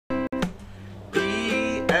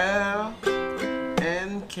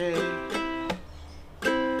K.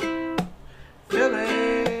 Fill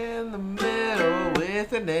in the middle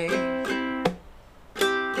with an A.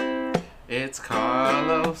 It's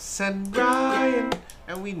Carlos and Ryan,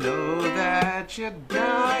 and we know that you're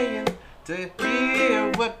dying to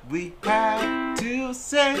hear what we have to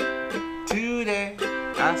say today.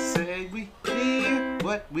 I say we hear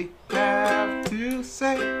what we have to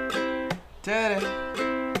say today.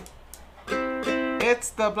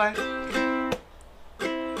 It's the blank.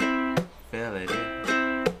 Fill it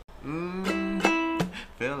in.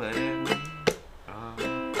 Fill it in.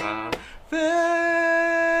 Fill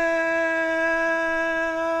it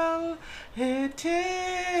in.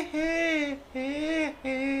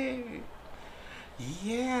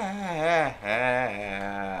 Yeah.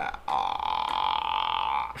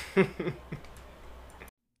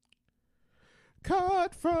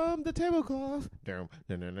 Cut from the tablecloth. Down.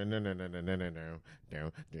 La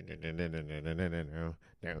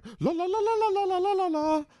la la la la la la la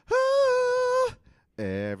la.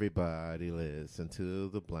 Everybody listen to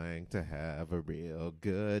the blank to have a real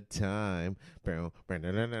good time. Everybody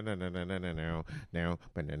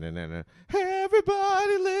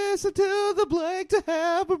listen to the blank to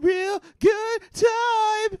have a real good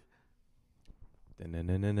time.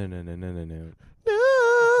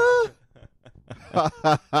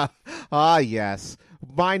 Ah, yes.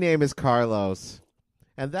 My name is Carlos,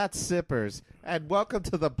 and that's Sippers. And welcome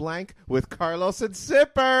to the blank with Carlos and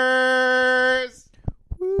Sippers.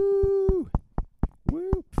 Woo!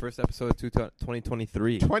 Woo! First episode of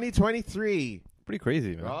 2023. 2023. Pretty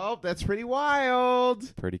crazy, man. Oh, that's pretty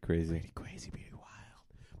wild. Pretty crazy. Pretty wild.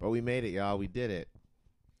 But we made it, y'all. We did it.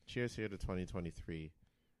 Cheers here to 2023.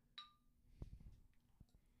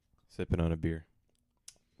 Sipping on a beer.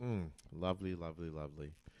 Lovely, lovely,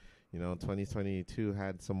 lovely. You know, 2022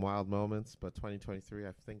 had some wild moments, but 2023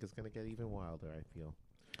 I think is going to get even wilder, I feel.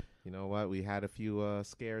 You know what? We had a few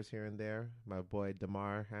scares here and there. My boy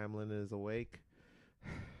Damar Hamlin is awake.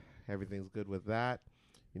 Everything's good with that.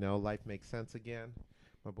 You know, life makes sense again.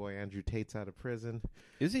 My boy Andrew Tate's out of prison.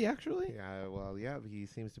 Is he actually? Yeah, well, yeah, he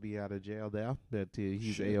seems to be out of jail there. But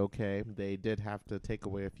he's A-okay. They did have to take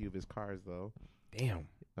away a few of his cars, though. Damn.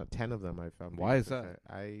 10 of them I found. Why is that?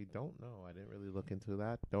 I don't know. I didn't really look into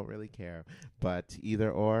that. Don't really care. But either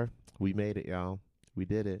or, we made it, y'all. We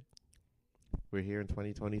did it. We're here in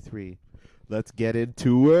 2023. Let's get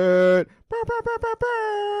into it.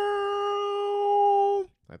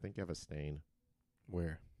 I think you have a stain.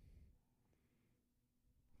 Where?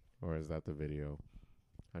 Or is that the video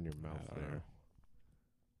on your mouth there?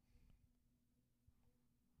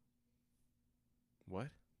 What?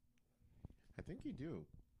 I think you do.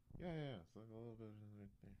 Yeah. It's like a little bit right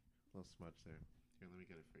there. A little smudge there. Here, let me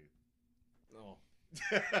get it for you.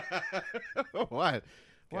 Oh. What?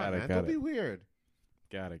 Got Man? it. Don't be weird.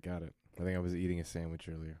 Got it. I think I was eating a sandwich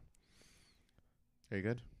earlier. Are you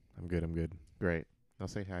good? I'm good. Great. I'll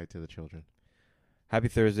say hi to the children. Happy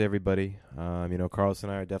Thursday, everybody. You know, Carlos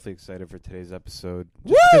and I are definitely excited for today's episode.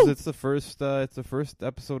 Woo! Because it's the first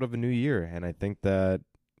episode of a new year, and I think that,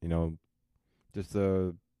 you know,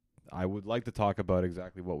 I would like to talk about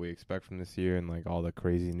exactly what we expect from this year and like all the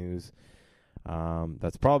crazy news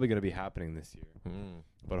that's probably going to be happening this year.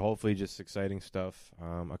 But hopefully just exciting stuff.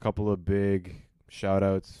 A couple of big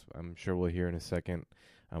shout-outs I'm sure we'll hear in a second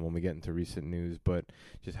when we get into recent news. But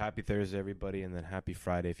just happy Thursday, everybody, and then happy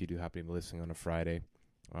Friday if you do happen to be listening on a Friday.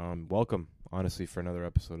 Welcome, honestly, for another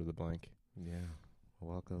episode of The Blank. Yeah.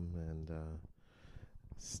 Welcome, and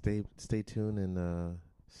stay tuned and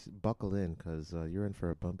buckle in, because you're in for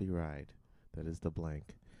a bumpy ride. That is the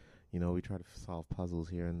blank. You know, we try to solve puzzles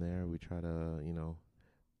here and there. We try to, you know,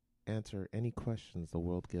 answer any questions the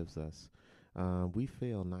world gives us. We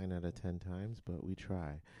fail 9 out of 10 times, but we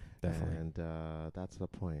try. Definitely. And that's the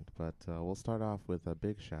point. But we'll start off with a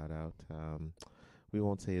big shout out. We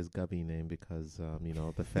won't say his gubby name because, you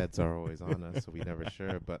know, the feds are always on us, so we never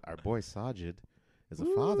sure. But our boy Sajid is a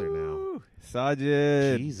father now.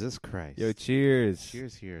 Sajid. Jesus Christ. Yo, cheers.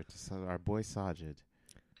 Cheers here to our boy Sajid.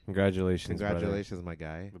 Congratulations, Congratulations, my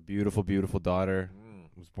guy. brother. A beautiful, beautiful daughter.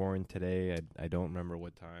 Was born today. I don't remember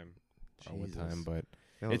what time. But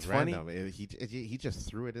It's funny. random. He just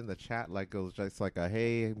threw it in the chat like it was just like a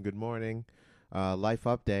hey, good morning, life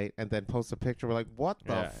update, and then post a picture. We're like, what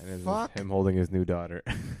the and fuck? him holding his new daughter.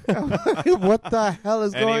 What the hell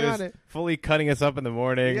is And going he was on? fully cutting us up in the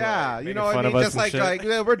morning. Yeah, like, you making know what fun I of mean? us Just and like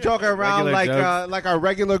shit. we're joking around Regular like our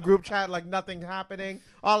regular group chat, like nothing happening.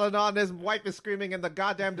 All in all, his wife is screaming in the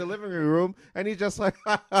goddamn delivery room, and he's just like,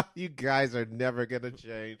 you guys are never gonna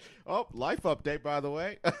change. Oh, life update, by the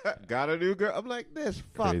way. Got a new girl. I'm like, this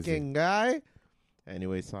Crazy. fucking guy.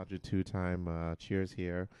 Anyway, Sajid, 2-time cheers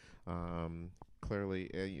here.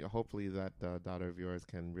 Clearly, hopefully that daughter of yours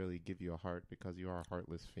can really give you a heart because you are a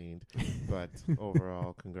heartless fiend. But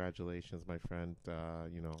overall, congratulations, my friend.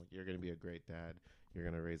 You're going to be a great dad. You're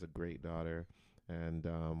going to raise a great daughter. And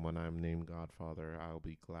when I'm named Godfather, I'll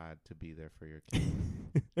be glad to be there for your kids.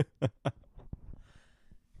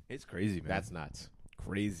 It's crazy, man. That's nuts.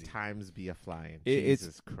 Crazy. Times be a flying. It's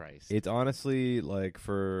Jesus Christ. It's honestly like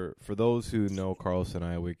for those who know Carlos and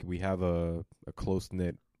I, we have a close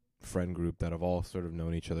knit friend group that have all sort of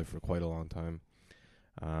known each other for quite a long time.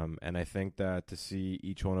 And I think that to see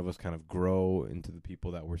each one of us kind of grow into the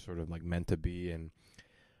people that we're sort of like meant to be, and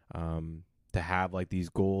to have like these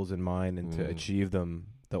goals in mind and to achieve them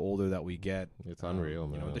the older that we get. It's unreal,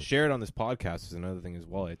 man. You know, to share it on this podcast is another thing as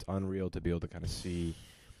well. It's unreal to be able to kind of see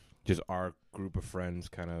just our group of friends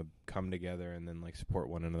kind of come together and then like support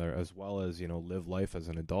one another, as well as, you know, live life as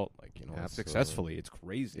an adult, like, you know, successfully. It's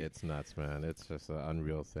crazy. It's nuts, man. It's just an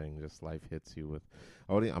unreal thing. Just life hits you with,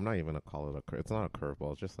 I'm not even gonna call it it's not a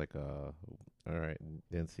curveball. It's just like all right,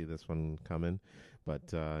 didn't see this one coming, but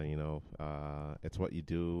it's what you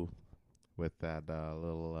do with that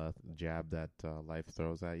little jab that life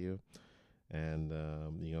throws at you. And,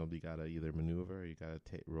 you gotta either maneuver or you gotta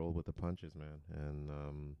roll with the punches, man.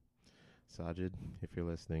 And, Sajid, if you're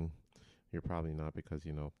listening, you're probably not, because,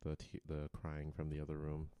 the crying from the other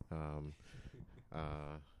room.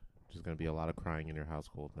 There's going to be a lot of crying in your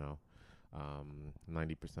household now.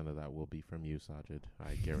 90% of that will be from you, Sajid.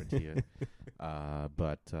 I guarantee it.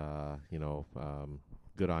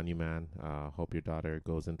 Good on you, man. Hope your daughter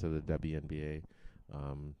goes into the WNBA,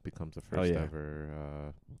 becomes the first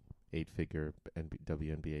ever 8-figure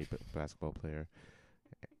WNBA basketball player,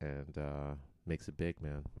 and makes it big,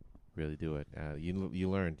 man. Really do it. You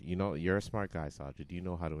learned. You're a smart guy, Sajid. You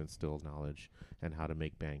know how to instill knowledge and how to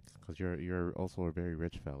make bank, because you're also a very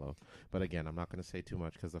rich fellow. But again, I'm not going to say too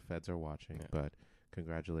much because the feds are watching. Yeah. But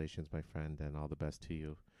congratulations, my friend, and all the best to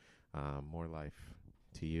you. More life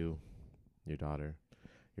to you, your daughter,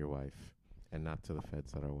 your wife, and not to the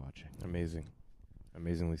feds that are watching. Amazing.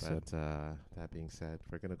 Amazingly said. That being said,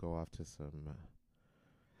 we're going to go off to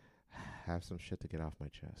have some shit to get off my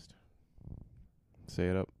chest. Say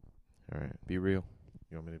it up. All right. Be real.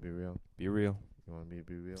 You want me to be real? Be real. You want me to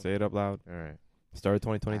be real? Say it up loud. All right. Start of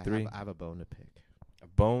 2023. I have a bone to pick. A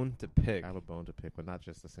bone to pick. I have a bone to pick, but not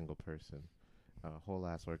just a single person. A whole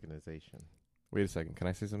ass organization. Wait a second. Can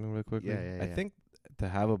I say something real quickly? Yeah. I think to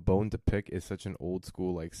have a bone to pick is such an old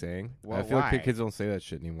school like saying. Well, I feel why? like kids don't say that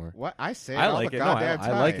shit anymore. What? I say it I all like the it. goddamn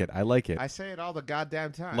time. I like it. I like it. I say it all the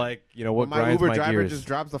goddamn time. Like, you know what when my grinds Uber my driver gears. just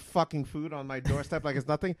drops the fucking food on my doorstep like it's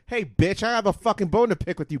nothing. Hey, bitch, I have a fucking bone to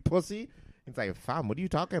pick with you, pussy. It's like, fam, what are you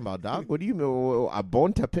talking about, dog? What do you mean, a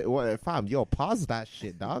bone to pick? What, fam, yo, pause that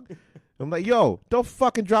shit, dog. I'm like, yo, don't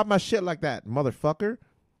fucking drop my shit like that, motherfucker.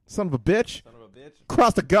 Son of a bitch.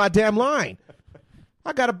 Cross the goddamn line.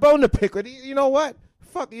 I got a bone to pick with you. You know what?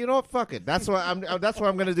 Fuck it. That's what I'm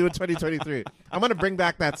gonna do in 2023. I'm gonna bring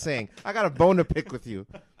back that saying. I got a bone to pick with you.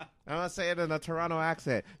 I'm gonna say it in a Toronto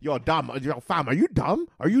accent. Yo, dumb. Yo, fam, are you dumb?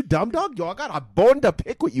 Are you dumb, dog? Yo, I got a bone to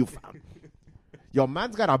pick with you, fam. Yo,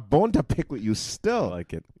 man's got a bone to pick with you still. I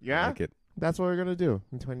like it. Yeah? I like it. That's what we're going to do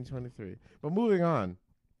in 2023. But moving on.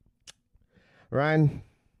 Ryan,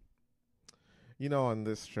 on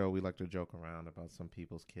this show, we like to joke around about some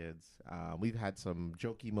people's kids. We've had some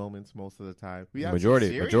jokey moments most of the time.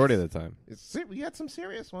 Majority of the time. We had some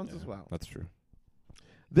serious ones as well. That's true.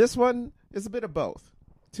 This one is a bit of both,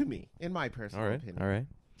 to me, in my personal opinion.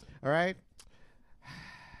 All right?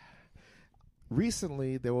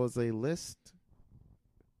 Recently, there was a list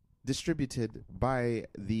distributed by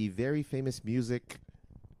the very famous music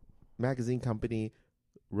magazine company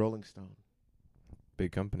Rolling Stone.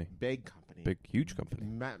 Big company. Big company. Big, huge company.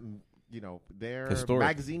 Their historic.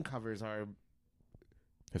 magazine covers are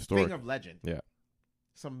historic. thing of legend. Yeah.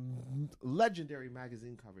 Some legendary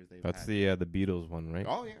magazine covers they've That's had. the Beatles one, right?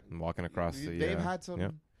 Oh, yeah. I'm walking across the... They've had some...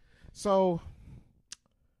 Yeah. So,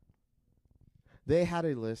 they had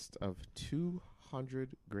a list of 200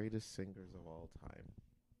 greatest singers of all time.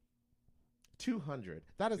 200.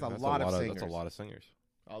 That is a lot of singers. That's a lot of singers.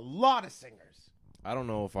 A lot of singers. I don't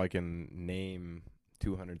know if I can name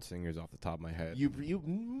 200 singers off the top of my head.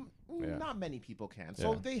 Not many people can.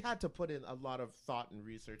 So they had to put in a lot of thought and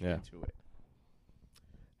research into it.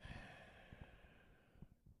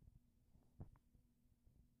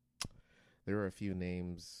 There were a few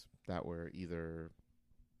names that were either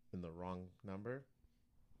in the wrong number,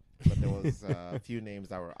 but there was a few names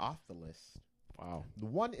that were off the list. Wow. The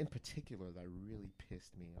one in particular that really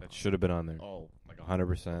pissed me off. That should have been on there. Oh, Like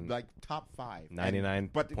 100%. like top 5.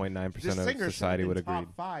 99.9% This of singer society should would have been agree.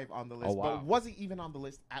 top 5 on the list, Oh, wow. but wasn't even on the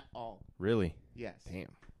list at all. Really? Yes. Damn.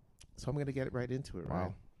 So I'm gonna get right into it. Wow.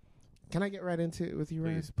 Right? Can I get right into it with you,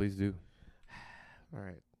 Ryan? Please do. All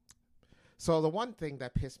right. So the one thing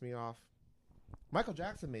that pissed me off, Michael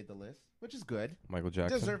Jackson made the list, which is good. Michael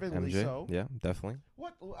Jackson. Deservedly MJ. so. Yeah, definitely.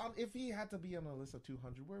 What if he had to be on a list of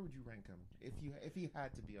 200? Where would you rank him? If he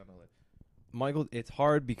had to be on a list, Michael, it's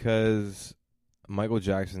hard because Michael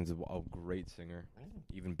Jackson's a great singer,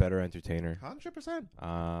 even better entertainer.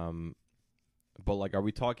 100%. But like, are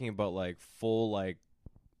we talking about like full like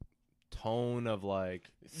tone of like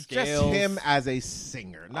Just scales? him as a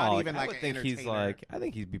singer, not even I like would an think he's entertainer. like, I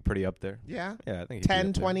think he'd be pretty up there. Yeah, Yeah, I think he'd be 10,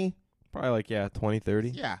 up there. 20. Probably like 20, 30.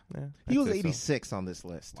 Yeah, Yeah, he I'd was say so. 86 on this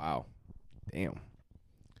list. Wow, damn.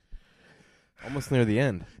 Almost near the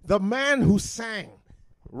end. The man who sang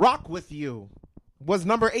 "Rock with You" was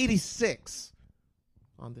number 86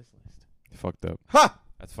 on this list. Fucked up. Ha!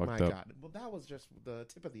 That's fucked My up. God. Well, that was just the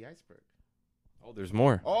tip of the iceberg. Oh, there's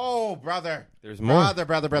more. Oh, brother. There's more. Brother.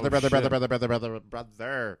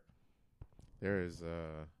 There is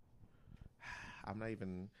I'm not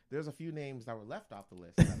even. There's a few names that were left off the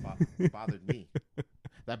list that bothered me.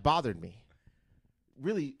 That bothered me.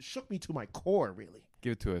 Really shook me to my core. Really.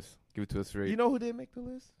 Give it to us. Give it to us. You know who didn't make the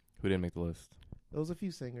list? Who didn't make the list? There was a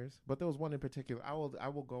few singers, but there was one in particular. I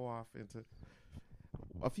will go off into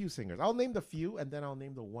a few singers. I'll name the few, and then I'll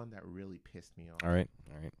name the one that really pissed me off. All right.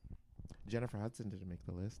 Jennifer Hudson didn't make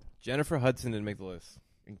the list. Jennifer Hudson didn't make the list.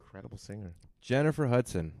 Incredible singer. Jennifer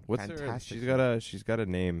Hudson. What's her? Fantastic She's got a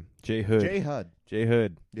name. J Hood. J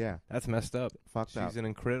Hood. Yeah. That's messed up. Fucked up. She's an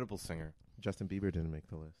incredible singer. Justin Bieber didn't make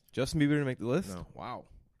the list. Justin Bieber didn't make the list? No. Wow.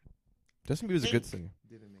 Justin Bieber's a good singer.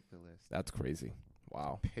 Didn't make the list. That's crazy.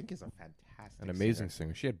 Wow. Pink is a fantastic An amazing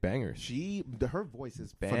singer. She had bangers. Her voice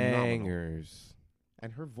is phenomenal. Bangers.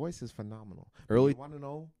 And her voice is phenomenal. Early. You want to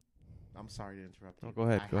know? I'm sorry to interrupt you. Oh, go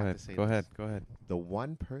ahead. I Go have ahead. to say Go this. ahead. Go ahead. The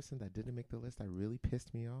one person that didn't make the list that really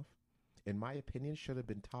pissed me off, in my opinion, should have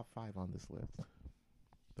been top 5 on this list.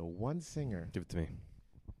 The one singer. Give it to me.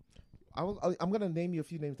 I'm going to name you a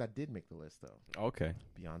few names that did make the list, though. Okay.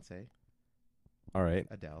 Beyonce. All right.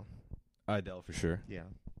 Adele. Adele for sure. Yeah.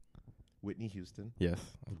 Whitney Houston. Yes.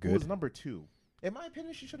 Who Good. was number 2? In my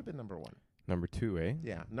opinion, she should have been number 1. Number 2, eh?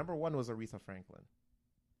 Yeah. Number 1 was Aretha Franklin.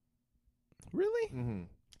 Really? Mm-hmm.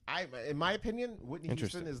 In my opinion, Whitney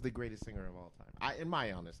Interesting. Houston is the greatest singer of all time. In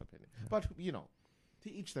my honest opinion. But,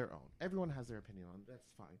 to each their own. Everyone has their opinion on it. That's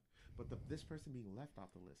fine. But this person being left off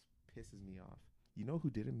the list pisses me off. You know who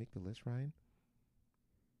didn't make the list, Ryan?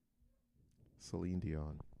 Celine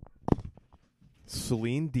Dion.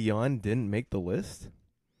 Celine Dion didn't make the list?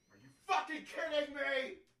 Are you fucking kidding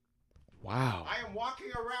me? Wow. I am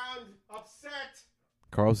walking around upset.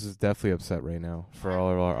 Carlos is definitely upset right now for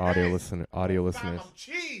all of our audio listeners. I'm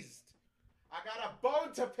cheesed. I got a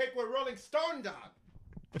bone to pick with Rolling Stone Dog.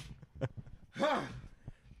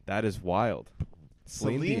 That is wild.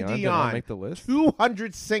 Celine Dion did Dion not make the list?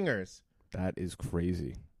 200 singers. That is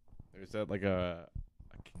crazy. Is that like a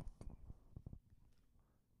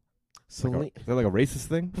Celine. is that like a racist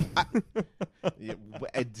thing? You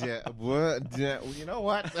know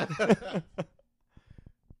what?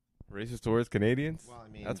 Racist towards Canadians? Well, I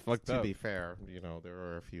mean, that's fucked to up. be fair, there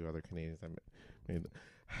are a few other Canadians that made.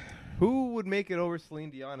 Who would make it over Celine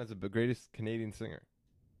Dion as the greatest Canadian singer?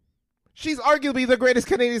 She's arguably the greatest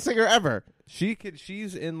Canadian singer ever.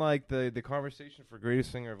 She's in like the conversation for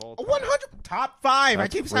greatest singer of all time. 100 top 5. That's I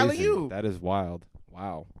keep crazy. telling you. That is wild.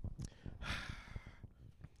 Wow.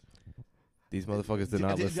 These motherfuckers did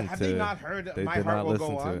not listen to. Have they not heard They My did Heart not Will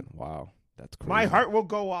listen Go to On? it. Wow, that's crazy. My Heart Will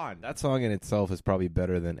Go On. That song in itself is probably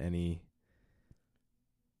better than any.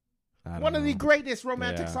 One of the greatest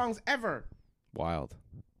romantic Yeah. songs ever. Wild,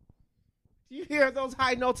 You hear those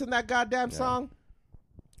high notes in that goddamn song?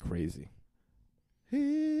 crazy.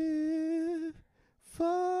 If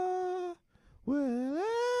far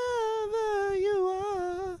wherever you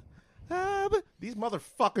are. These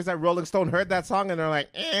motherfuckers at Rolling Stone heard that song and they're like,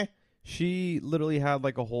 eh. She literally had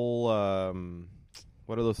like a whole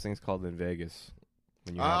what are those things called in Vegas?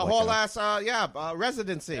 When you have, like, whole a- ass,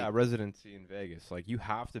 residency. Yeah, residency in Vegas. Like you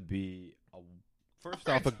have to be first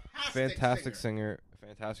off a fantastic fantastic singer,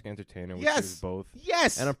 fantastic entertainer, which Yes. is both.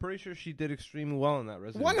 Yes. And I'm pretty sure she did extremely well in that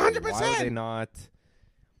residency. 100%. Why would they not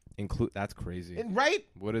include? That's crazy. Right?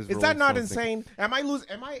 What is that Rolling not Stones think? insane? Am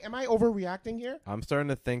I overreacting here? I'm starting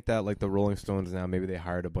to think that like the Rolling Stones now, maybe they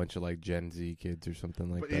hired a bunch of like Gen Z kids or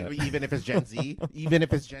something like that. Even if it's Gen Z, even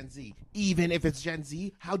if it's Gen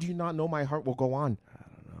Z, how do you not know My Heart Will Go On? I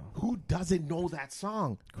don't know. Who doesn't know that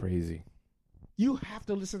song? Crazy. You have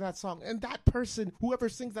to listen to that song. And that person, whoever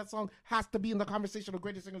sings that song, has to be in the conversation of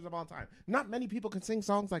greatest singers of all time. Not many people can sing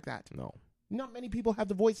songs like that. No. Not many people have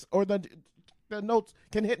the voice or the notes,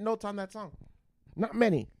 can hit notes on that song. Not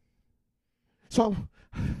many. So,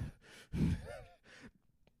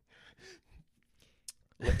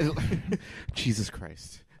 Jesus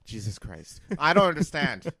Christ. I don't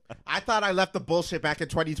understand. I thought I left the bullshit back in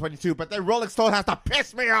 2022, but then Rolling Stone has to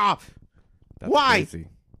piss me off. That's Why?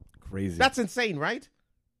 Crazy. That's insane, right?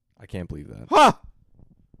 I can't believe that. Huh?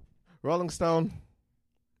 Rolling Stone,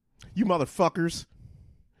 you motherfuckers.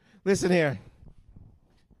 Listen here.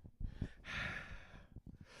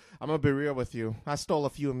 I'm going to be real with you. I stole a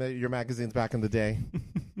few of your magazines back in the day.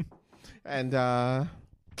 And I'm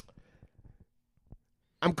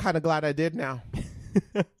kind of glad I did now.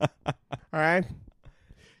 All right?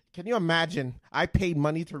 Can you imagine? I paid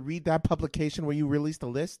money to read that publication where you released a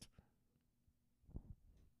list.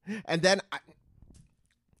 And then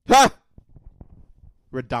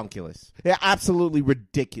redonkulous. Yeah, absolutely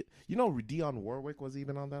ridiculous. You know, Dionne Warwick was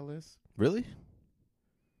even on that list. Really?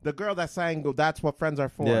 The girl that sang "That's What Friends Are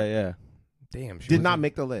For." Yeah. Damn. She did not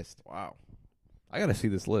make the list. Wow. I gotta see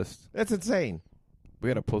this list. That's insane. We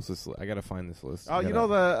gotta post this. I gotta find this list. Oh, you know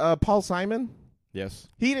the Paul Simon? Yes.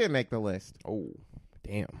 He didn't make the list. Oh,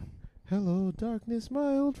 damn. Hello, darkness,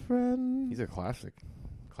 my old friend. He's a classic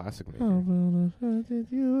maker. How did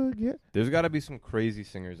you get? There's got to be some crazy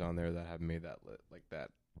singers on there that have made that list, like that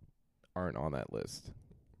aren't on that list.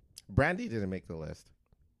 Brandy didn't make the list.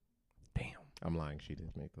 Damn. I'm lying. She did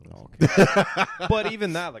make the list. Okay. But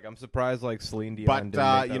even that, like, I'm surprised, like, Celine Dion but didn't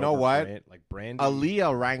make that you know over what? Brandy.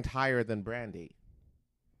 Aaliyah ranked higher than Brandy,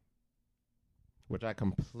 which I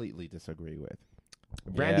completely disagree with.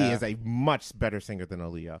 Brandy is a much better singer than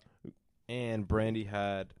Aaliyah. And Brandy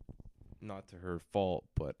had, not to her fault,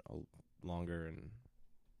 but a longer and...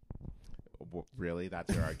 Really?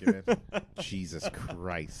 That's your argument? Jesus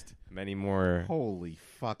Christ. Many more... Holy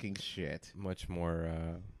fucking shit. Much more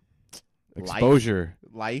exposure.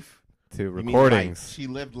 Life? To recordings. She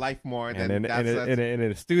lived life more than... In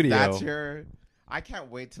a studio. That's your... I can't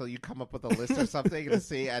wait till you come up with a list or something to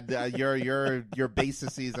see and your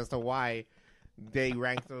bases as to why they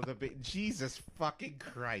ranked the Jesus fucking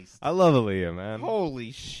Christ. I love Aaliyah, man.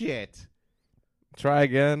 Holy shit. Try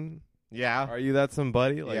again. Yeah. Are you that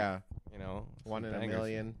somebody? Like, yeah. You know, one in a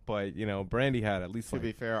million. But, you know, Brandy had at least to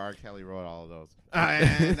be fair, R. Kelly wrote all of those.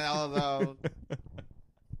 And although,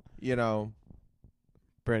 you know,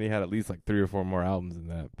 Brandy had at least like 3 or 4 more albums than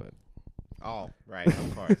that, but. Oh, right,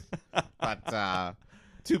 of course. But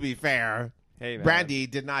to be fair, hey, man. Brandy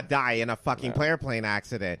did not die in a fucking airplane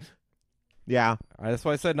accident. Yeah. That's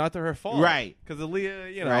why I said not to her fault. Right. Because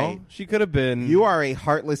Aaliyah, you know, she could have been. You are a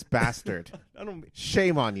heartless bastard.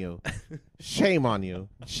 Shame on you. Shame on you.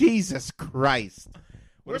 Jesus Christ.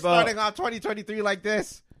 We're starting off 2023 like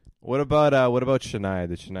this. What about Shania?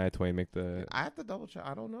 Did Shania Twain make the... I have to double check.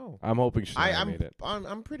 I don't know. I'm hoping Shania made it.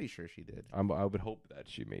 I'm pretty sure she did. I would hope that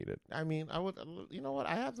she made it. I mean, I would... You know what?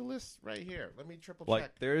 I have the list right here. Let me triple check.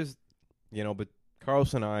 Like, there's... You know, but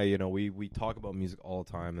Carlos and I, you know, we talk about music all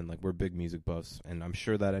the time, and, like, we're big music buffs, and I'm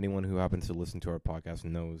sure that anyone who happens to listen to our podcast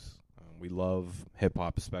knows we love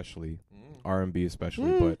hip-hop especially, R&B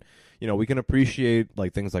especially, but, you know, we can appreciate,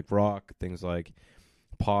 like, things like rock, things like...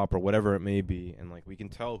 pop or whatever it may be, and like we can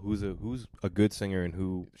tell who's a good singer and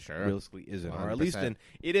who realistically isn't, 100%. Or at least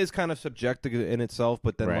it is kind of subjective in itself,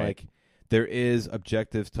 but then like there is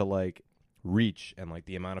objectives to like reach and like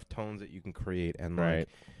the amount of tones that you can create and like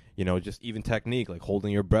you know, just even technique, like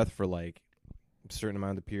holding your breath for like a certain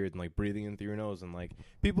amount of period and like breathing in through your nose, and like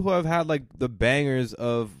people who have had like the bangers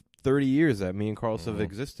of 30 years that me and Carlos have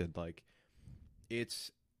existed, like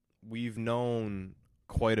we've known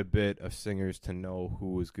quite a bit of singers to know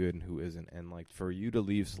who is good and who isn't, and like for you to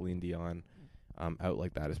leave Celine Dion out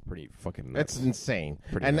like that is pretty fucking nuts. It's insane.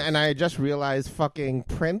 And I just realized fucking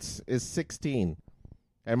Prince is 16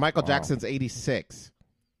 and Michael Jackson's 86.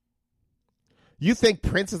 You think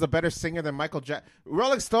Prince is a better singer than Michael Jackson?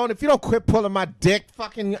 Rolling Stone, if you don't quit pulling my dick,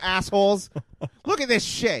 fucking assholes. Look at this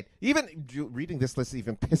shit. Even reading this list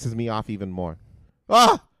even pisses me off even more.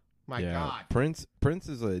 Oh my God. Prince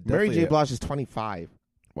is a Mary J. Blige is 25.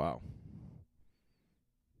 Wow.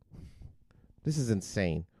 This is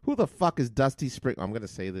insane. Who the fuck is Dusty Spring? I'm going to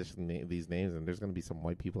say these names, and there's going to be some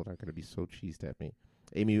white people that are going to be so cheesed at me.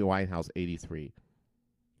 Amy Winehouse, 83.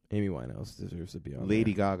 Amy Winehouse deserves to be on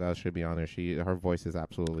Lady Gaga should be on there. Her voice is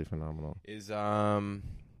absolutely phenomenal. Is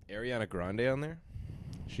Ariana Grande on there?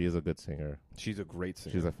 She is a good singer. She's a great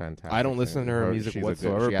singer. She's a fantastic. I don't listen to her music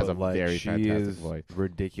whatsoever. She has a but very she fantastic is voice.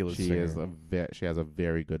 Ridiculous. She singer. is she has a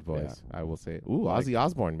very good voice. Yeah. I will say. Ooh, Like- Ozzy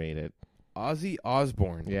Osbourne made it. Ozzy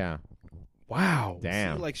Osbourne. Yeah. Wow.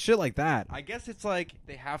 Damn. See, like shit like that. I guess it's like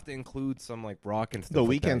they have to include some like rock and stuff. The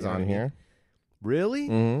like that, Weeknd's you know on what I mean? here. Really?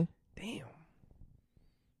 Mm-hmm. Damn.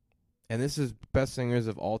 And this is best singers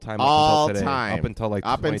of all time. All up until today, time. Up until like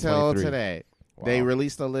Up until 2023. today. Wow. They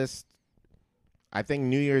released a list, I think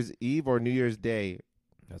New Year's Eve or New Year's Day.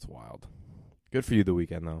 That's wild. Good for you, The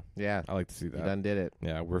Weeknd, though. Yeah. I like to see You that. done did it.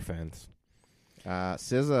 Yeah, we're fans.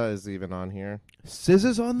 SZA is even on here.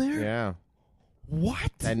 SZA's on there? Yeah.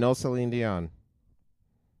 What? And no Celine Dion.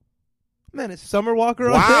 Man, is Summer Walker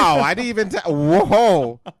on Wow. there? I didn't even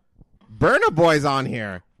whoa. Burna Boy's on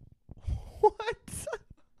here. What?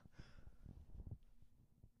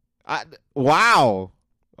 Wow.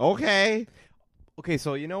 Okay. Okay,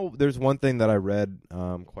 so there's one thing that I read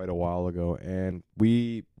quite a while ago, and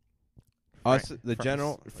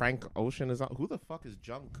Frank Ocean is on. Who the fuck is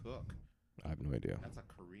Jungkook? I have no idea. That's a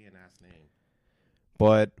Korean ass name.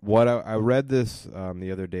 But what I read this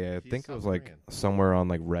the other day, I He's think it South was like Korean. somewhere on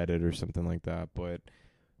like Reddit or something like that. But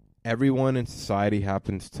everyone in society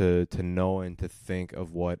happens to know and to think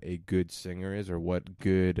of what a good singer is, or what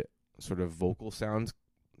good sort of vocal sounds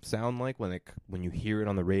sound like when you hear it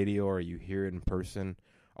on the radio or you hear it in person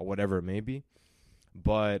or whatever it may be.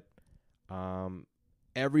 But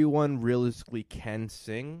everyone realistically can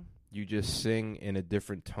sing. You just sing in a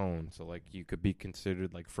different tone. So like you could be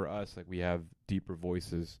considered, like for us, like we have deeper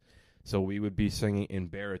voices, so we would be singing in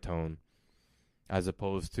baritone as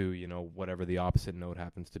opposed to whatever the opposite note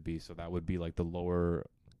happens to be. So that would be like the lower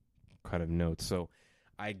kind of notes. So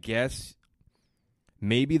I guess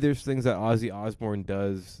maybe there's things that Ozzy Osbourne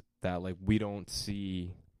does that like we don't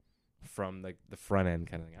see from like the front end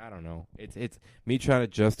kind of thing. I don't know. It's me trying to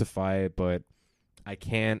justify it, but I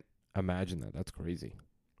can't imagine that. That's crazy.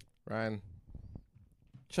 Ryan.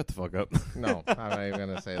 Shut the fuck up. No, I'm not even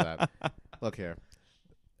going to say that. Look here.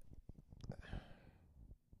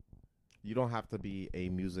 You don't have to be a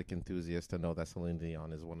music enthusiast to know that Celine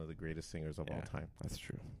Dion is one of the greatest singers of all time. That's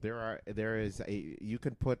true. You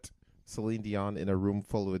can put Celine Dion in a room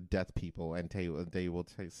full of deaf people and they will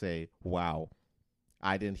say, wow,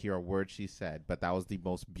 I didn't hear a word she said, but that was the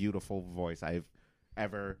most beautiful voice I've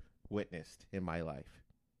ever witnessed in my life.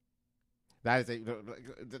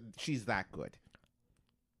 She's that good.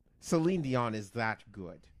 Celine Dion is that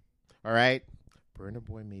good. All right? Burna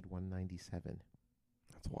Boy made 197.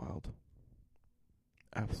 That's wild.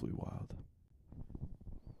 Absolutely wild.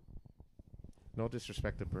 No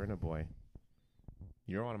disrespect to Burna Boy.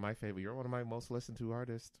 You're one of my favorite. You're one of my most listened to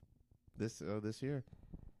artists this year.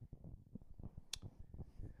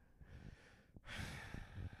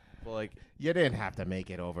 Well, like You didn't have to make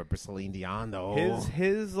it over for Celine Dion though.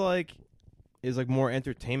 his like is like more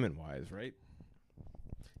entertainment wise, right?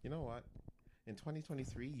 You know what? In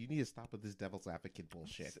 2023, you need to stop with this devil's advocate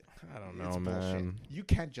bullshit. I don't know, It's man. bullshit. You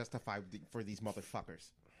can't justify for these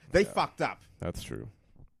motherfuckers. They fucked up. That's true.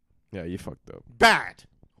 Yeah, you fucked up. Bad.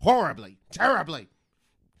 Horribly. Terribly.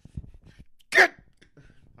 Good.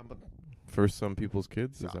 First Some People's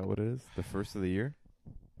Kids, is No. that what it is? The first of the year?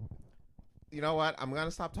 You know what? I'm going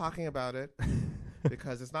to stop talking about it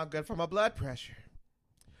because it's not good for my blood pressure.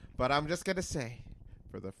 But I'm just going to say,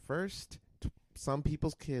 for the first Some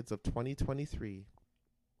People's Kids of 2023,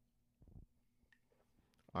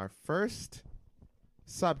 our first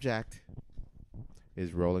subject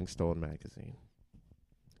is Rolling Stone magazine.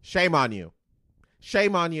 Shame on you.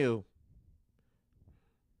 Shame on you.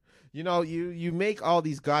 You know, you make all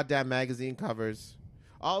these goddamn magazine covers,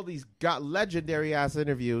 all these legendary ass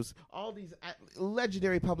interviews, all these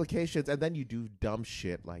legendary publications, and then you do dumb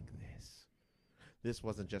shit like this. This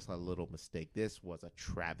wasn't just a little mistake. This was a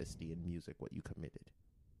travesty in music, what you committed.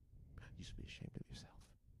 You should be ashamed of yourself.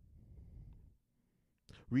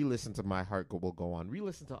 Re-listen to My Heart Will Go On.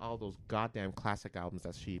 Re-listen to all those goddamn classic albums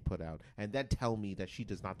that she put out, and then tell me that she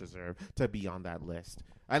does not deserve to be on that list.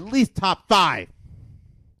 At least top 5.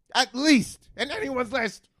 At least in anyone's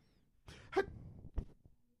list.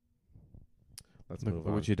 Let's move Look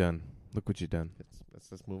on. what you done. Look what you done.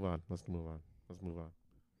 Let's move on. Let's move on. Let's move on.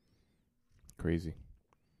 Crazy.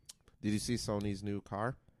 Did you see Sony's new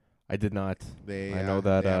car? I did not. I know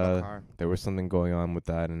that they have a car. there was something going on with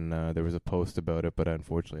that, and there was a post about it, but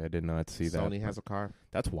unfortunately I did not see that. Sony has a car.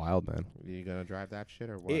 That's wild, man. Are you gonna drive that shit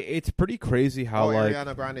or what? It's pretty crazy how like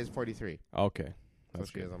Ariana Grande is 43. okay. So That's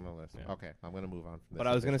she good. is on the list. Yeah. Okay, I'm gonna move on. From this But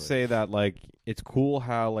I was gonna officially. say that like it's cool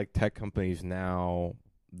how like tech companies now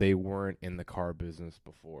they weren't in the car business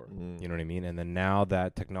before. You know what I mean? And then now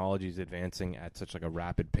that technology is advancing at such like a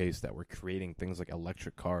rapid pace that we're creating things like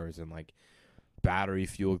electric cars and like battery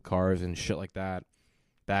fueled cars and shit like that,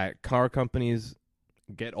 that car companies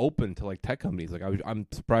get open to like tech companies. Like I'm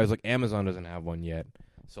surprised like Amazon doesn't have one yet.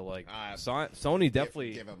 So like Sony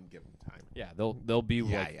definitely give them time. Yeah, they'll be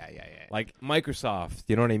Yeah. like Microsoft.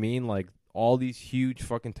 You know what I mean? Like all these huge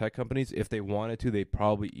fucking tech companies, if they wanted to, they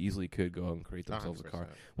probably easily could go and create themselves 100%. a car.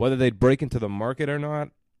 Whether they'd break into the market or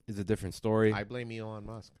not is a different story. I blame Elon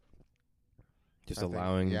Musk. Just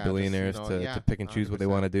allowing billionaires to pick and choose what they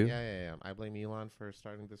want to do. Yeah. I blame Elon for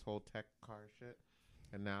starting this whole tech car shit.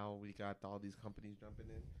 And now we got all these companies jumping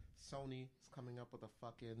in. Sony is coming up with a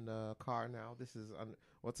fucking car now. This is,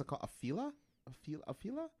 what's it called? Afila?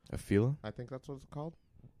 Afila? I think that's what it's called.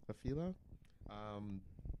 Afila?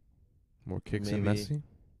 More kicks maybe. and Messi?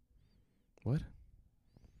 What?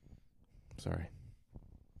 Sorry.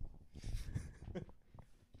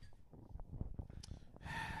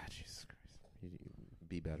 Jesus Christ.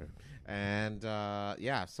 Be better. And,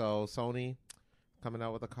 so Sony coming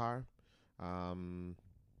out with a car. I'm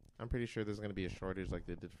pretty sure there's going to be a shortage like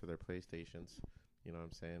they did for their PlayStations. You know what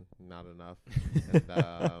I'm saying? Not enough.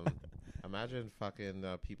 And, imagine fucking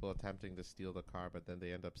people attempting to steal the car, but then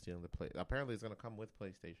they end up stealing the play. Apparently, it's going to come with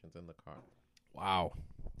PlayStations in the car. Wow.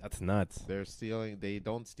 That's nuts. They're stealing. They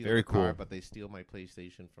don't steal Very the car, cool. but they steal my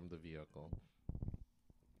PlayStation from the vehicle.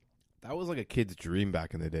 That was like a kid's dream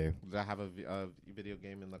back in the day. Does that have a video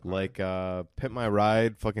game in the car? Like Pimp My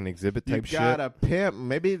Ride, fucking exhibit type shit. You got a pimp.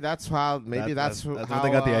 Maybe that's how. That's how how they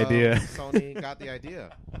got the idea. Sony got the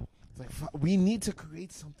idea. It's like we need to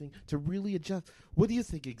create something to really adjust. What do you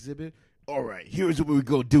think, Exhibit? All right, here's what we're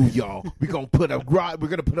gonna do, y'all. We're gonna put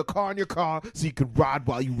a car in your car so you can ride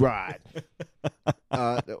while you ride.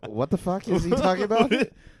 What the fuck is he talking about?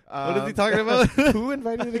 What is he talking about? Who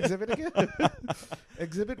invited Exhibit again?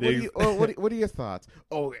 Exhibit, what are your thoughts?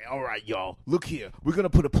 Oh, all right, y'all. Look here. We're going to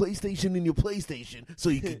put a PlayStation in your PlayStation so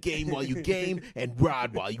you can game while you game and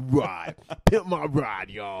ride while you ride. Pimp my ride,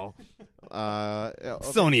 y'all.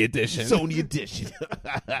 Sony edition. Sony edition.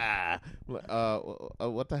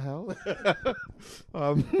 What the hell?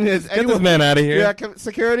 Get this man out of here. Yeah,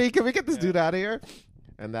 security, can we get this dude out of here?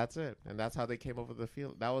 And that's it. And that's how they came up with the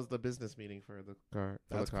field. That was the business meeting for the car.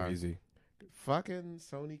 That's crazy. Fucking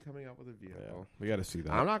Sony coming up with a vehicle. Yeah, we got to see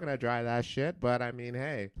that. I'm not going to drive that shit, but I mean,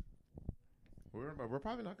 hey, we're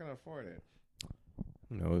probably not going to afford it.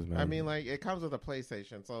 Who knows, man? I mean, like, it comes with a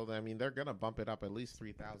PlayStation, so, I mean, they're going to bump it up at least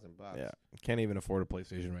 $3,000. Yeah. Can't even afford a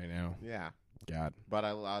PlayStation right now. Yeah. God.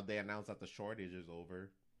 But they announced that the shortage is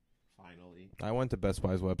over, finally. I went to Best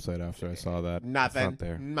Buy's website after I saw that. Nothing. It's not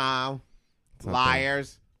there. No.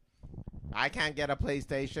 Liars. I can't get a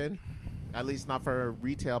PlayStation, at least not for a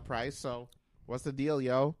retail price, so what's the deal,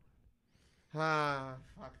 yo? Fuck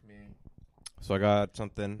me. So I got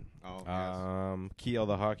something. Oh, yes. Kiel,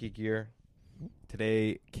 the hockey gear.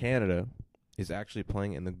 Today, Canada is actually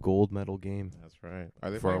playing in the gold medal game. That's right.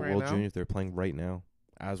 Are they for our playing right World now? Juniors? They're playing right now,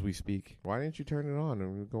 as we speak. Why didn't you turn it on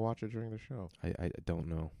and we go watch it during the show? I don't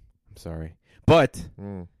know. I'm sorry. But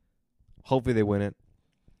hopefully they win it.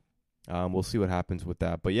 We'll see what happens with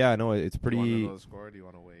that. But yeah, no, it's pretty. Do you want to know the score or do you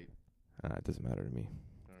want to wait? It doesn't matter to me.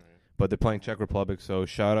 All right. But they're playing Czech Republic, so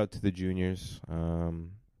shout out to the juniors.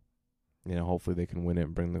 Hopefully they can win it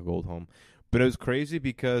and bring the gold home. But it was crazy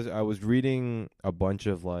because I was reading a bunch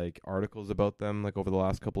of like articles about them like over the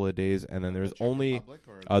last couple of days, and then there's only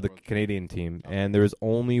the Canadian team, and there's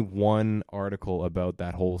only one article about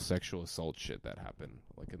that whole sexual assault shit that happened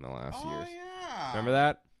like in the last years. Yeah. Remember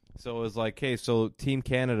that? So it was like, hey, so Team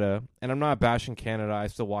Canada, and I'm not bashing Canada. I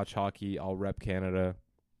still watch hockey. I'll rep Canada.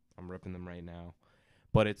 I'm repping them right now.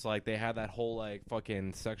 But it's like they had that whole like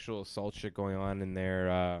fucking sexual assault shit going on in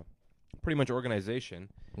their pretty much organization.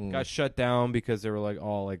 Got shut down because they were like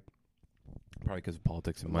all like probably because of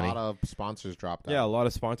politics and money. A lot of sponsors dropped out. Yeah, a lot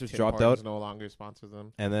of sponsors Tim dropped Hortons out. No longer sponsors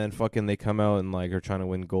them. And then fucking they come out and like are trying to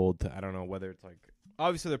win gold. I don't know whether it's like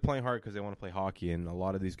obviously they're playing hard because they want to play hockey, and a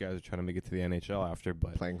lot of these guys are trying to make it to the NHL after.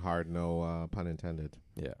 But playing hard, no pun intended.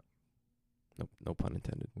 Yeah. No pun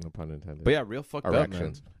intended. No pun intended. But yeah, real fucked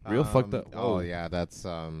Erections. up, man. Real fucked up. Oh yeah, that's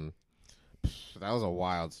that was a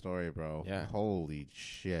wild story, bro. Yeah. Holy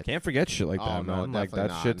shit. Can't forget shit like that, no, man. Like that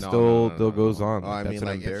definitely shit not. still goes on. Oh, Like, I that's mean, an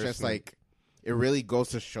like it's just embarrassment. like it really goes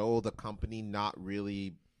to show the company not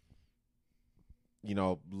really,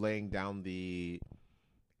 laying down the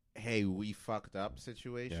hey, we fucked up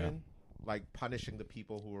situation, like punishing the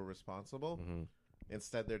people who were responsible. Mm-hmm.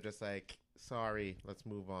 Instead, they're just like, sorry, let's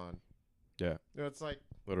move on. Yeah. It's like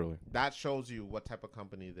Literally. that shows you what type of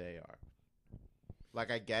company they are.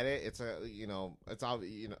 Like, I get it. It's it's all,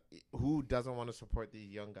 who doesn't want to support these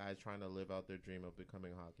young guys trying to live out their dream of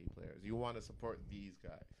becoming hockey players? You want to support these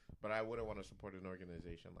guys, but I wouldn't want to support an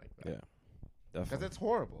organization like that. Yeah, definitely. Because it's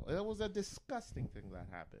horrible. It was a disgusting thing that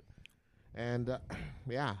happened. And,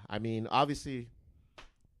 yeah, I mean, obviously,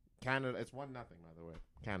 Canada, it's 1-0, by the way.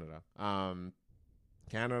 Canada.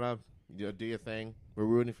 Canada, do your thing. We're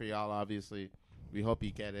rooting for y'all, obviously. We hope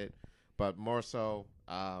you get it. But more so,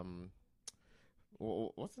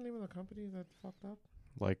 what's the name of the company that fucked up?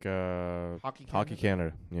 Like Hockey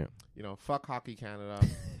Canada. Yeah. Fuck Hockey Canada.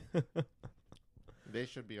 They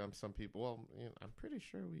should be on some people. Well, I'm pretty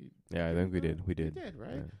sure we. Yeah, I think we did. We did. We did,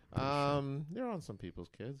 right? Yeah, sure. They're on some people's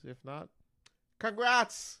kids. If not,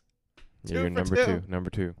 congrats. Yeah, you're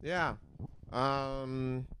number two. Yeah.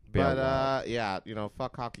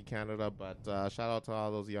 Fuck Hockey Canada. But shout out to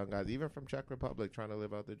all those young guys, even from Czech Republic, trying to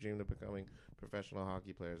live out their dream of becoming professional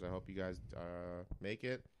hockey players. I hope you guys make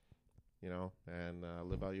it, and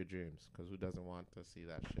live out your dreams. Because who doesn't want to see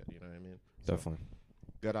that shit? You know what I mean? Definitely.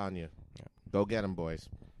 So, good on you. Yeah. Go get them, boys.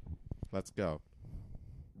 Let's go.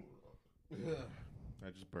 I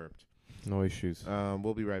just burped. No issues.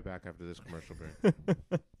 We'll be right back after this commercial break.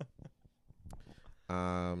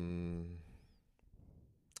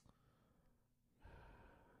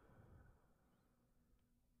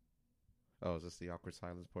 Oh, is this the awkward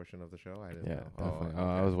silence portion of the show? I didn't know. Definitely. Oh,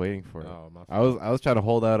 okay. I was waiting for it. Oh, my I was trying to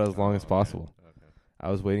hold out as long as possible. Okay.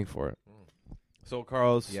 I was waiting for it. So,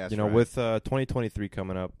 Carlos, Yes, with 2023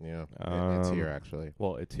 coming up. Yeah, it's here, actually.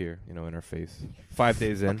 Well, it's here, in our face. 5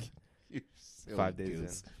 days in. You silly 5 days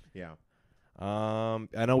goose. Yeah.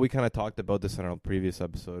 I know we kind of talked about this in our previous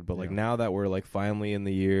episode, but now that we're finally in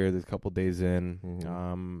the year, there's a couple days in,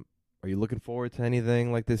 are you looking forward to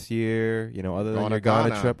anything like this year? Other than your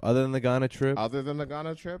Ghana trip? Other than the Ghana trip? Other than the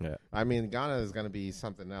Ghana trip? Yeah. I mean, Ghana is going to be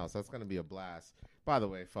something else. That's going to be a blast. By the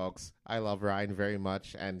way, folks, I love Ryan very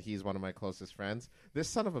much, and he's one of my closest friends. This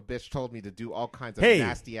son of a bitch told me to do all kinds of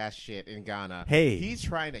nasty-ass shit in Ghana. Hey. He's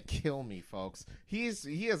trying to kill me, folks. He is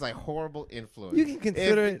a horrible influence. You can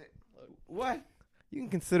consider it... What? You can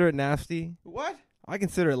consider it nasty. What? I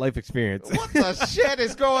consider it life experience. What the shit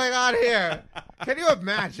is going on here? Can you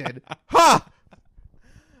imagine? Ha!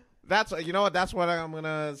 That's That's what I'm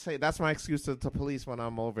gonna say. That's my excuse to police when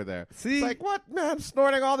I'm over there. See, it's like, what, man?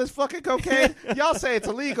 Snorting all this fucking cocaine? Y'all say it's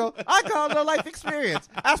illegal. I call it a life experience.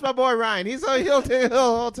 Ask my boy Ryan.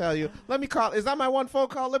 He'll tell you. Let me call. Is that my one phone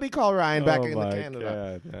call? Let me call Ryan back in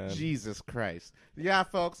Canada. God, Jesus Christ. Yeah,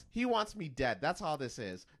 folks. He wants me dead. That's all this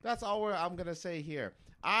is. That's all I'm gonna say here.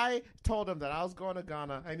 I told him that I was going to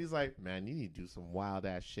Ghana, and he's like, man, you need to do some wild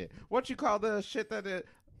ass shit. What you call the shit that it?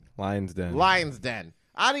 Lion's Den. Lion's Den.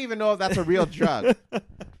 I don't even know if that's a real drug.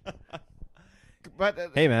 But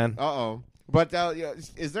hey, man. But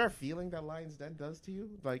is there a feeling that Lion's Den does to you?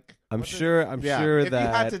 I'm sure if that you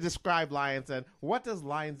had to describe Lion's Den, what does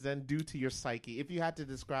Lion's Den do to your psyche? If you had to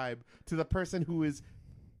describe to the person who is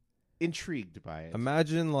intrigued by it,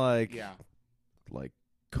 imagine like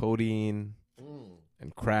codeine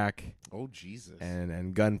and crack. Oh Jesus!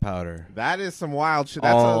 And gunpowder. That is some wild shit.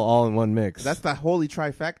 That's all in one mix. That's the holy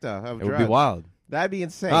trifecta of drugs. It would be wild. That'd be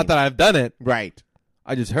insane. Not that I've done it. Right.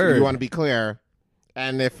 I just heard. You want to be clear.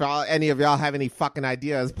 And if any of y'all have any fucking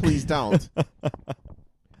ideas, please don't.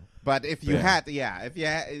 But if you had,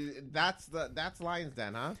 that's Lion's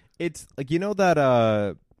Den, huh? It's like,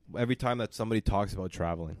 that every time that somebody talks about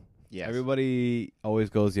traveling, yes, everybody always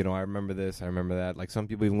goes, I remember this, I remember that. Like some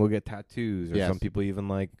people even go get tattoos, or some people even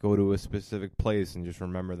go to a specific place and just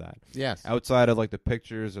remember that. Yes. Outside of the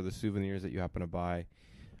pictures or the souvenirs that you happen to buy.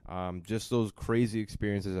 Just those crazy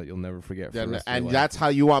experiences that you'll never forget. And that's how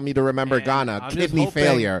you want me to remember Ghana. Kidney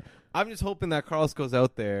failure. I'm just hoping that Carlos goes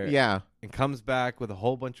out there and comes back with a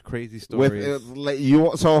whole bunch of crazy stories.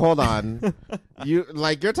 So hold on. You're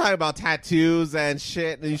talking about tattoos and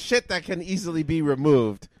shit that can easily be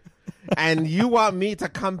removed. And you want me to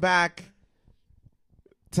come back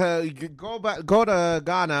to go to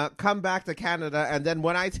Ghana, come back to Canada, and then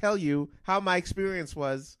when I tell you how my experience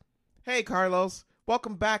was, hey, Carlos,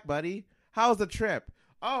 welcome back, buddy. How's the trip?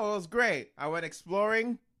 Oh, it was great. I went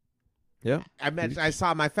exploring. Yeah. I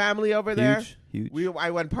saw my family over there. Huge.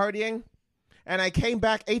 I went partying, and I came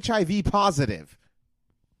back HIV positive.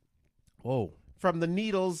 Whoa. From the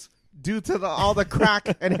needles due to all the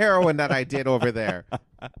crack and heroin that I did over there.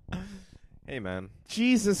 Hey, man.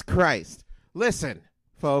 Jesus Christ. Listen,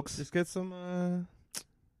 folks. Just get some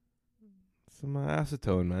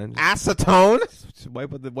acetone, man. Acetone? Just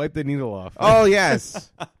wipe the needle off. Oh,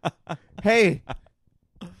 yes. Hey.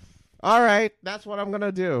 All right. That's what I'm going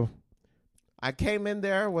to do. I came in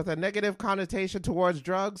there with a negative connotation towards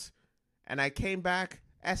drugs, and I came back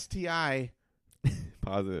STI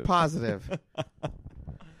Positive.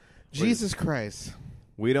 Jesus Christ.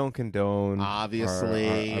 We don't condone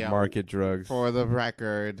obviously our market drugs. For the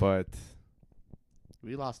record. But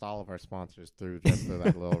we lost all of our sponsors through just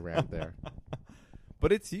that little rant there.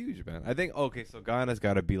 But it's huge, man. I think, so Ghana's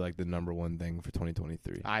got to be like the number one thing for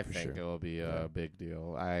 2023. I think it will be a big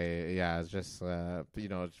deal. It's just, I'm going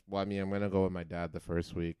to go with my dad the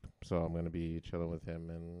first week. So I'm going to be chilling with him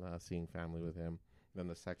and seeing family with him. Then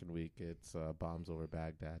the second week, it's Bombs Over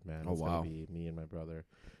Baghdad, man. It's going to be me and my brother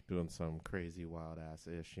doing some crazy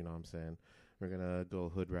wild-ass-ish, you know what I'm saying? We're going to go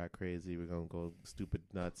hood rat crazy. We're going to go stupid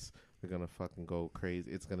nuts. We're going to fucking go crazy.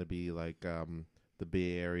 It's going to be like the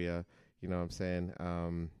Bay Area. You know what I'm saying?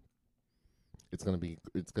 It's gonna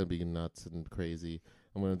be nuts and crazy.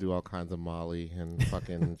 I'm gonna do all kinds of Molly and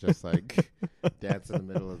fucking just like dance in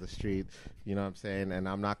the middle of the street. You know what I'm saying? And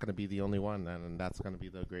I'm not gonna be the only one, and that's gonna be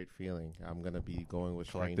the great feeling. I'm gonna be going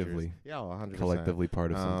with collectively. Strangers. Yeah, 100%. Collectively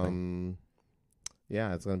part of something.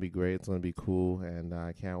 Yeah, it's gonna be great. It's gonna be cool, and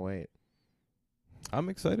I can't wait. I'm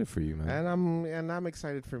excited for you, man. And I'm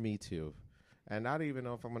excited for me too. And I don't even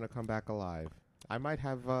know if I'm gonna come back alive. I might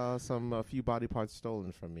have a few body parts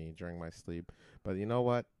stolen from me during my sleep, but you know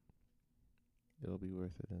what? It'll be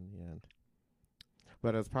worth it in the end.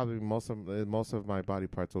 But it's probably most of my body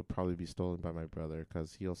parts will probably be stolen by my brother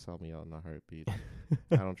because he'll sell me out in a heartbeat.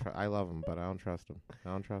 I love him, but I don't trust him.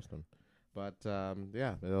 But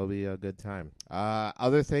it'll be a good time.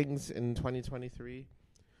 Other things in 2023,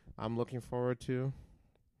 I'm looking forward to.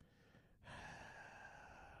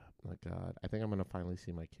 My God, I think I'm gonna finally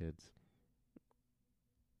see my kids.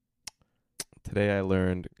 Today I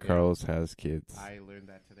learned Carlos has kids. I learned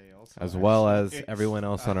that today also. As well as everyone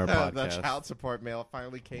else on our podcast. The child support mail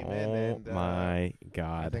finally came in. And, my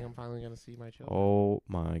God. I think I'm finally going to see my children. Oh,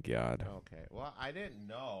 my God. Okay. Well, I didn't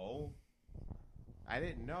know.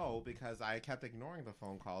 Because I kept ignoring the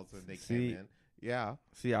phone calls when they came in. Yeah.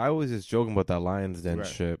 See, I was just joking about that Lion's Den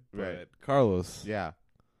shit. Right. Carlos. Yeah.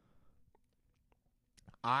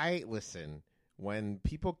 Listen, when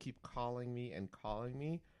people keep calling me,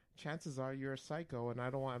 chances are you're a psycho and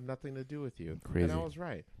I don't have nothing to do with you. Crazy. And I was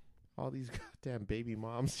right. All these goddamn baby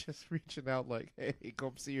moms just reaching out like, hey,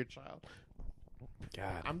 come see your child.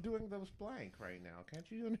 God. I'm doing those blank right now. Can't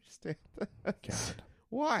you understand that? God.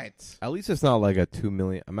 What? At least it's not like a $2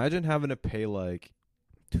 million. Imagine having to pay like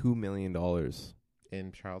 $2 million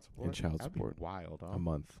in child support. That'd be wild, huh? A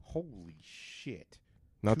month. Holy shit.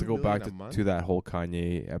 Not to go back to that whole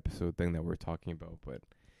Kanye episode thing that we're talking about, but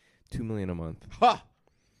 $2 million a month. Ha!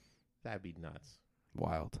 That'd be nuts.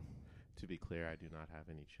 Wild. To be clear, I do not have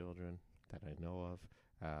any children that I know of.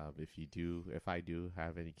 If I do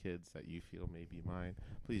have any kids that you feel may be mine,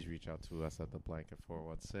 please reach out to us at the Blanket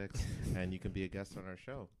 416, and you can be a guest on our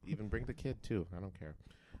show. Even bring the kid too. I don't care.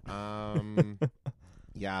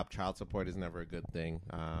 Yeah, child support is never a good thing.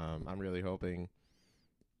 I'm really hoping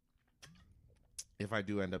if I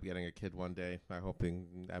do end up getting a kid one day, I'm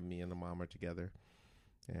hoping that me and the mom are together,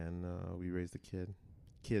 and we raise the kid.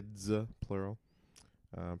 Kids, plural.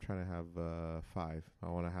 I'm trying to have 5. I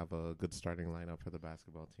want to have a good starting lineup for the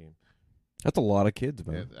basketball team. That's a lot of kids,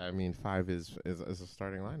 man. I mean, 5 is a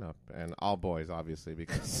starting lineup, and all boys, obviously,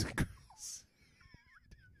 because girls.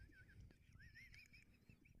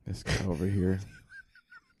 This guy over here.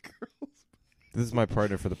 Girls. This is my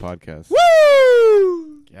partner for the podcast.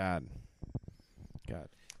 Woo! God.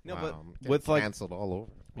 No, wow, but with like canceled all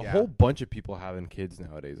over. A whole bunch of people having kids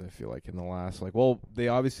nowadays, I feel like, in the last, they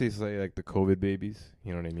obviously say, like, the COVID babies.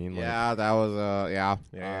 You know what I mean? Yeah, that was, yeah.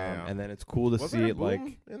 And then it's cool to see it, like...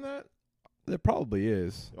 in that? There probably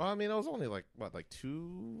is. Well, I mean, it was only, like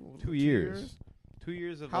 2 years? 2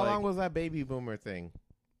 years of, How long was that baby boomer thing?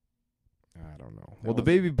 I don't know. Well, the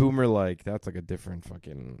baby boomer, that's, like, a different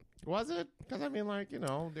fucking... Was it? Because, I mean,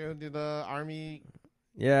 the army...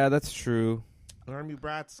 Yeah, that's true. Army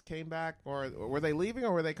brats came back, or were they leaving,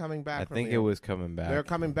 or were they coming back? I think it was coming back. They're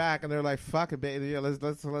coming back, and they're like, "Fuck it, baby, yeah,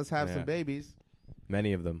 let's have some babies."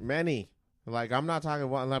 Many of them. Many. Like, I'm not talking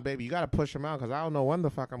one, like, baby. You got to push them out because I don't know when the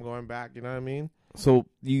fuck I'm going back. You know what I mean? So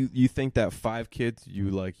you think that 5 kids,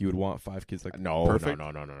 you would want 5 kids like no, perfect?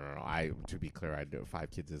 No. To be clear, I do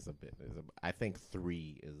 5 kids is a bit. I think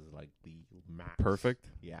 3 is like the max. Perfect.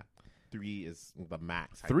 Yeah. 3 is the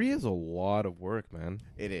max. 3 is a lot of work, man.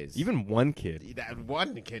 It is. Even 1 kid. That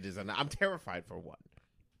 1 kid is I'm terrified for 1.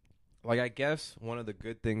 Like, I guess one of the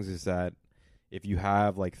good things is that if you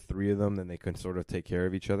have, 3 of them, then they can sort of take care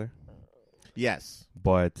of each other. Yes.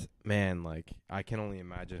 But man, like I can only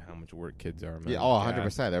imagine how much work kids are. Man. Yeah,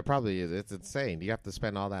 100%. There probably is. It's insane. You have to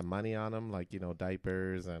spend all that money on them, like,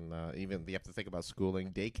 diapers, and even you have to think about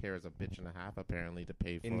schooling. Daycare is a bitch and a half, apparently, to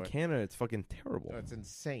pay for. In Canada, it's fucking terrible. No, it's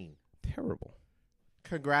insane. Terrible.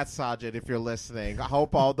 Congrats, Sajid, if you're listening. I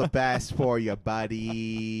hope all the best for you,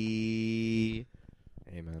 buddy.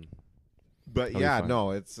 Amen. But yeah,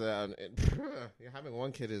 no, it's having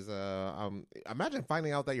one kid is imagine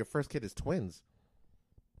finding out that your first kid is twins.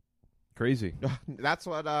 Crazy. That's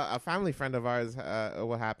what a family friend of ours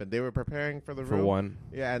what happened. They were preparing for the For room. one.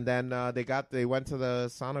 Yeah, and then they went to the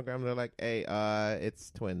sonogram. They're like, "Hey,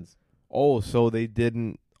 it's twins." Oh, so they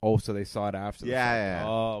didn't. Oh, so they saw it after. Yeah.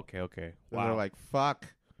 Oh, okay. And Wow. they're like,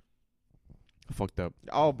 "Fuck." Fucked up.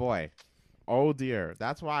 Oh boy. Oh dear.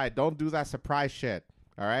 That's why I don't do that surprise shit.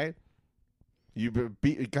 All right.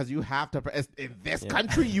 Because you have to in this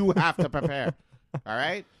country you have to prepare. All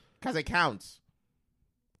right, because it counts.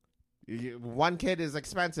 One kid is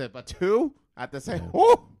expensive, but two at the same.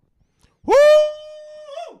 Woo! Woo!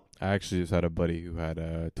 I actually just had a buddy who had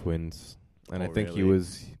twins, and Oh, I think really?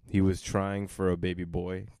 he was trying for a baby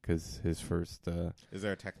boy because his first. Is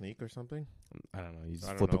there a technique or something? I don't know. You just I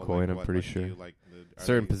don't flip a know, coin. like, I'm pretty do sure. you, like,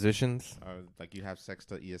 Certain positions. Like you have sex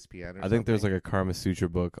to ESPN. Or I think there's something? like a Karma Sutra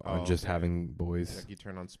book on Oh, just okay. having boys. Like you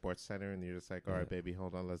turn on Sports Center and you're just like, all right, baby,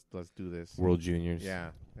 hold on, let's do this. World Juniors. Yeah,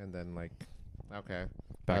 and then like, okay,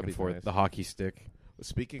 Back that'd and be forth. nice. The hockey stick.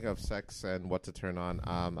 Speaking of sex and what to turn on,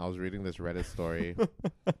 I was reading this Reddit story.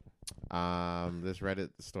 This Reddit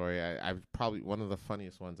story, I've probably one of the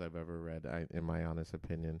funniest ones I've ever read, in my honest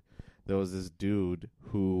opinion. There was this dude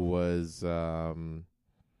who was was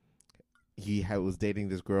dating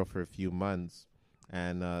this girl for a few months,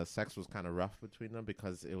 and sex was kind of rough between them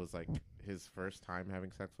because it was like his first time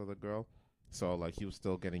having sex with a girl. So like he was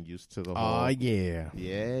still getting used to the whole. Yeah.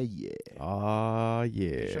 Yeah.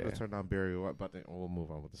 Should have turned on Barry White, but then we'll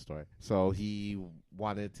move on with the story. So he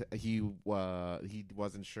wanted to. He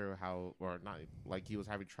wasn't sure how, or not. Like he was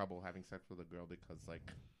having trouble having sex with a girl because, like,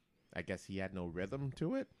 I guess he had no rhythm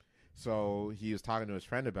to it. So he was talking to his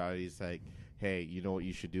friend about it. He's like, "Hey, you know what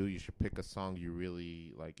you should do? You should pick a song you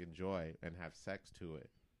really like enjoy and have sex to it."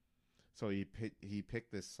 So he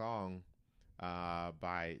picked this song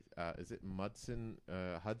by is it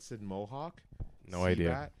Hudson Mohawk? No idea.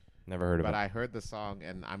 that? Never heard of But it. I heard the song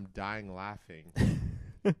and I'm dying laughing.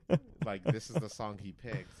 Like this is the song he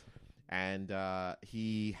picks, and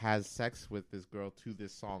he has sex with this girl to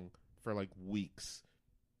this song for like weeks.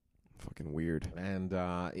 Fucking weird. And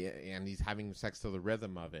he's having sex to the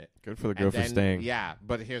rhythm of it. Good for the girl And for then, staying. Yeah,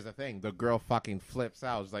 but here's the thing: the girl fucking flips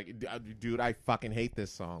out. It's like, dude, I fucking hate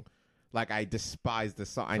this song. Like I despise this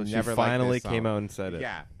song. I So never she finally liked this song. came out and said it.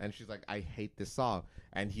 Yeah, and she's like, I hate this song.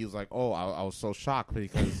 And he was like, oh, I was so shocked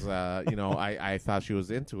because I thought she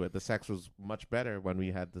was into it. The sex was much better when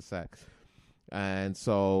we had the sex. And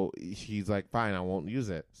so he's like, fine, I won't use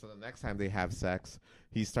it. So the next time they have sex,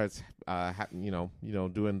 he starts,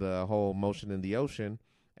 doing the whole motion in the ocean.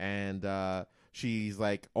 And she's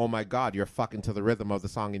like, oh, my God, you're fucking to the rhythm of the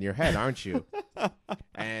song in your head, aren't you?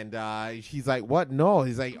 And he's like, what? No.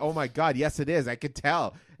 He's like, oh, my God, yes, it is. I could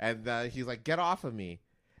tell. And he's like, get off of me.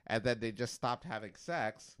 And then they just stopped having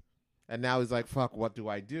sex. And now he's like, fuck, what do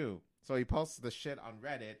I do? So he posts the shit on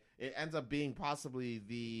Reddit. It ends up being possibly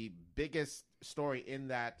the biggest story in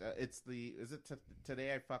that.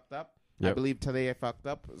 Today I Fucked Up? Yep. I believe Today I Fucked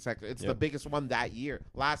Up. It's the biggest one last year,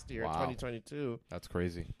 Wow. 2022. That's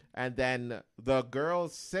crazy. And then the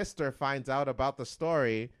girl's sister finds out about the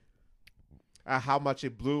story, how much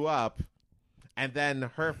it blew up. And then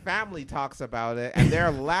her family talks about it, and they're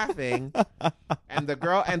laughing. And the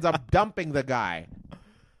girl ends up dumping the guy.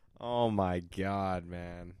 Oh my God,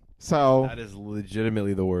 man. So That is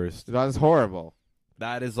legitimately the worst. that's horrible.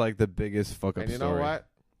 That is like the biggest fuck up And you story. know what?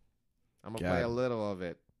 I'm gonna play God. a little of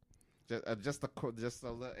it. Just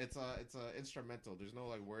a little. It's a instrumental. There's no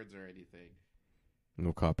like words or anything.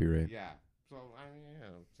 No copyright. Yeah. So I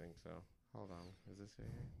don't think so. Hold on. Is this it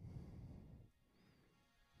here?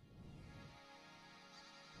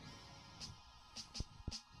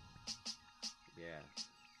 Yeah.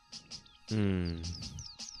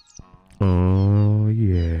 Oh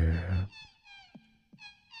yeah.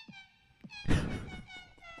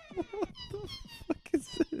 What the fuck is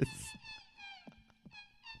this?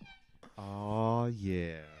 Oh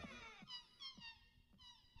yeah.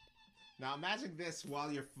 Now imagine this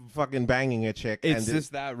while you're fucking banging a chick. It's and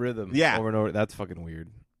just that rhythm. Yeah. Over and over. That's fucking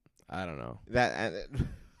weird. I don't know.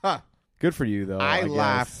 Huh. Good for you though. I guess.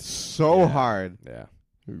 laughed so Yeah. hard Yeah.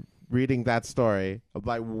 reading that story. I'm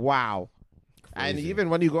like, wow. And crazy. even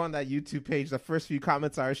when you go on that YouTube page, the first few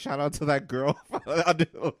comments are shout out to that girl.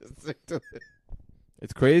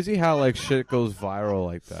 It's crazy how like shit goes viral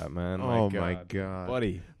like that, man. Oh Like, my god,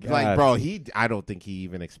 buddy! like God. bro, I don't think he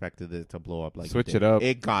even expected it to blow up. Like Switch it up.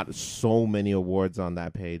 It got so many awards on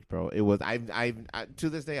that page, bro. It was I to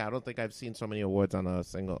this day I don't think I've seen so many awards on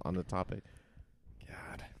the topic.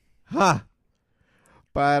 God, Huh.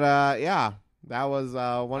 But yeah, that was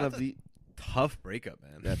one That's of the tough breakup,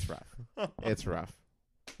 man. That's rough. It's rough.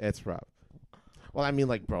 It's rough. Well, I mean,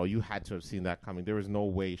 like, bro, you had to have seen that coming. There was no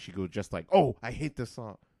way she could just like, oh, I hate this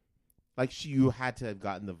song. Like, you had to have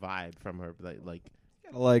gotten the vibe from her,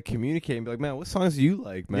 like communicate and be like, man, what songs do you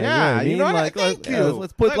like, man? Yeah, you know what I mean? thank you.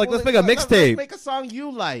 Let's put let's make a mixtape. Let's make a song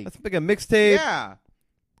you like. Let's make a mixtape. Yeah.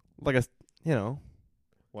 Like a, you know,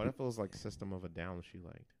 What if it was like System of a Down she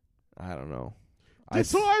liked? I don't know.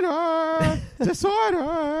 Disorder,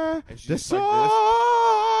 disorder, And she's just like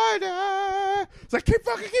disorder. It's like keep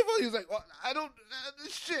fucking. He's like, well, I don't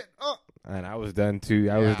this shit. Oh. And I was done too.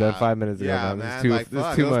 I was done 5 minutes ago. Yeah, man. man. This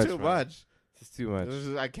is too much. Too man. much. This is too much.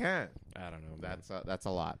 I can't. I don't know. Man. That's a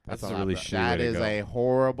lot. That's a a lot, really bro. shitty That way to is go. a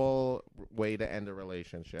horrible way to end a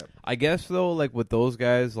relationship. I guess though, like with those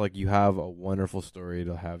guys, like you have a wonderful story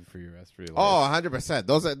to have for your rest of your life. Oh, 100%.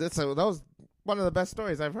 Those one of the best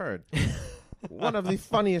stories I've heard. One of the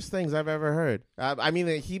funniest things I've ever heard. I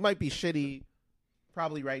mean, he might be shitty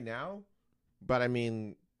probably right now, but I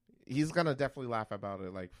mean, he's going to definitely laugh about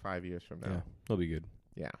it like 5 years from now. Yeah, he'll be good.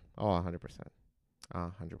 Yeah. Oh, 100%.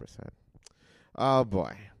 100%. Oh,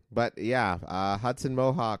 boy. But yeah, Hudson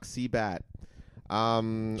Mohawk, Seabat.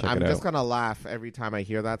 I'm just going to laugh every time I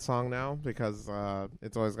hear that song now because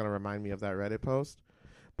it's always going to remind me of that Reddit post.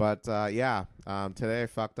 But yeah, today I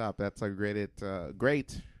fucked up. That's a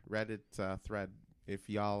great Reddit thread. If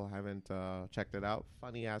y'all haven't checked it out,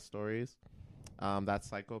 funny ass stories. That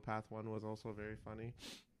psychopath one was also very funny.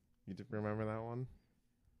 You remember that one?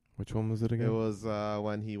 Which one was it again? It was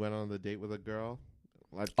when he went on the date with a girl.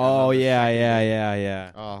 Oh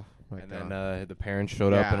yeah. Oh my And god. then the parents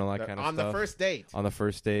showed up and all that kind of stuff on the first date. On the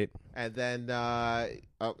first date. And then you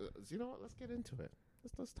know what? Let's get into it.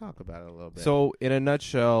 Let's talk about it a little bit. So in a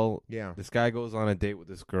nutshell, yeah, this guy goes on a date with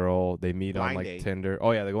this girl. They meet Blind on like date. Tinder.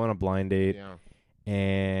 Oh yeah, they go on a blind date. yeah.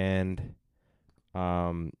 And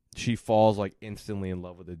she falls like instantly in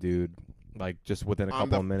love with the dude, like just within a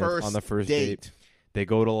couple of minutes on the first date. They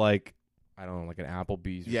go to like, I don't know, like an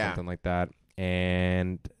Applebee's or something like that,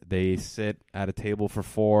 and they sit at a table for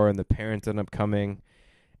 4, and the parents end up coming,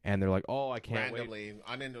 and they're like, "Oh, I can't wait."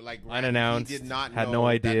 Unannounced. He did not had know no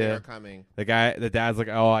that idea. they were coming. The dad's like,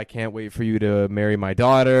 "Oh, I can't wait for you to marry my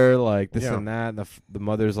daughter," like this and that. And the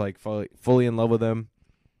mother's like fully in love with him.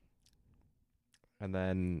 And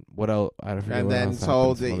then what else? I don't forget. And what then else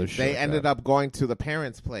so happened. they ended up going to the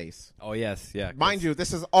parents' place. Oh yes, yeah. Mind you,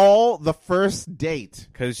 this is all the first date.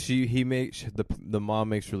 Because the mom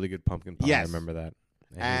makes really good pumpkin pie. Yes. I remember that.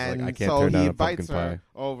 And he's like, I can't so turn he down a pumpkin invites her pie.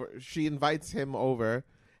 over. She invites him over,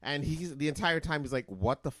 and he's the entire time he's like,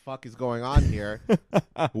 "What the fuck is going on here?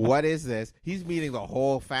 What is this?" He's meeting the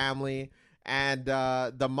whole family, and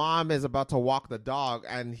the mom is about to walk the dog,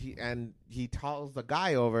 and he tells the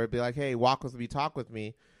guy over, be like, "Hey, walk with me, talk with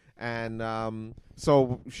me," and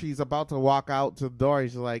so she's about to walk out to the door.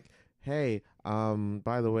 He's like, "Hey,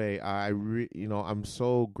 by the way, I'm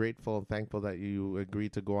so grateful and thankful that you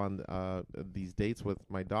agreed to go on these dates with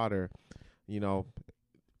my daughter. You know,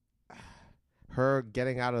 her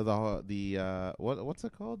getting out of the what's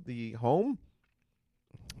it called? The home?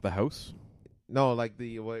 The house? No, like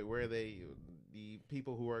the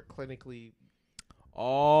people who are clinically."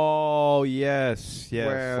 Oh yes,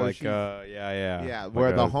 Where like yeah, where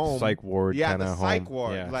like the a home psych ward, yeah, kind the of psych home.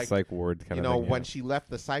 ward, yeah, like, psych ward kind you of know, thing, when yeah. she left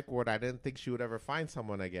the psych ward, I didn't think she would ever find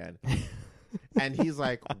someone again. And he's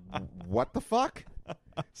like, "What the fuck?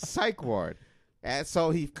 Psych ward." And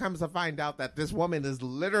so he comes to find out that this woman is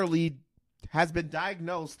literally has been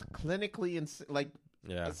diagnosed clinically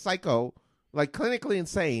psycho, like clinically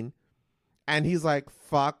insane. And he's like,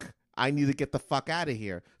 "Fuck, I need to get the fuck out of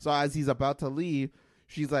here." So as he's about to leave,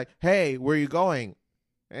 she's like, "Hey, where are you going?"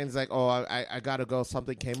 And he's like, "Oh, I gotta go.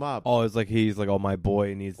 Something came up." Oh, it's like he's like, "Oh, my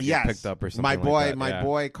boy needs to get picked up or something." My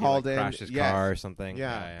boy called in. Crashed his car or something.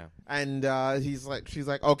 Yeah. And she's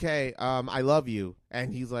like, "Okay, I love you."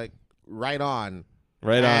 And he's like, "Right on."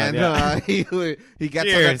 Right on. And he gets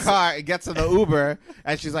in the car, he gets in the Uber,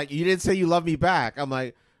 and she's like, "You didn't say you love me back." I'm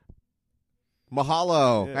like,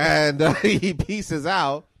 "Mahalo." Yeah. And he pieces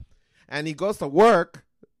out, and he goes to work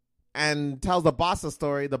and tells the boss a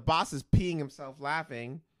story. The boss is peeing himself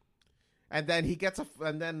laughing, and then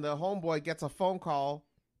and then the homeboy gets a phone call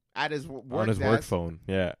at his work on his desk, work phone.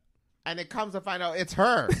 Yeah. And it comes to find out it's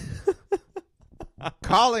her.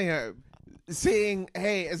 Calling her, seeing,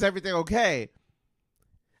 hey, is everything okay?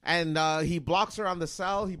 And he blocks her on the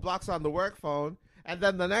cell. He blocks her on the work phone. And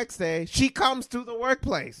then the next day, she comes to the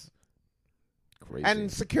workplace. Crazy.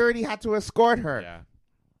 And security had to escort her. Yeah.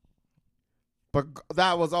 But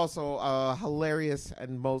that was also hilarious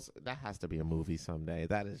and that has to be a movie someday.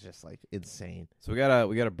 That is just like insane. So we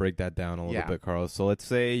gotta break that down a little bit, Carlos. So let's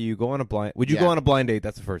say you go on a blind. Would you Yeah. go on a blind date?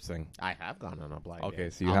 That's the first thing. I have gone on a blind date. Okay,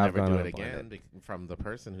 so you I'll have never gone do on it a blind again from the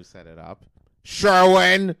person who set it up.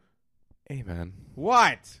 Sherwin! Hey man,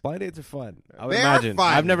 What? blind dates are fun. I would They are imagine.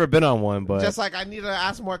 fun. I've never been on one, but Just like I need to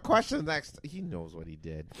ask more questions next. He knows what he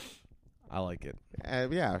did. I like it.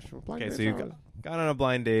 Yeah. Blind Okay, dates so you are- got on a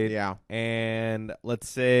blind date. Yeah. And let's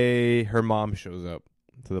say her mom shows up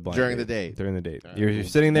to the blind During date. the date. During the date. You're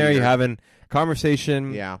sitting there, weird. you're having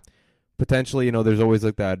conversation. Yeah. Potentially, there's always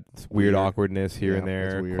like that weird Weird. awkwardness here Yeah, and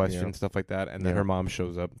there, it's weird, questions, yeah. stuff like that. And then Yeah. her mom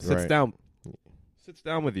shows up, sits Right.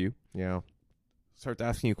 down with you, Yeah. starts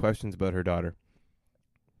asking you questions about her daughter.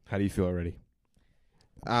 How do you feel already?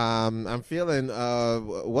 I'm feeling,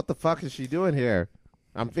 what the fuck is she doing here?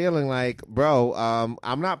 I'm feeling like, bro,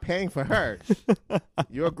 I'm not paying for her.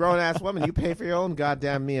 You're a grown-ass woman. You pay for your own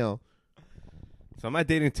goddamn meal. So am I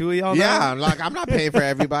dating two of y'all Yeah, now? like, I'm not paying for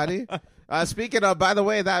everybody. Speaking of, by the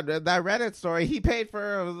way, that Reddit story, he paid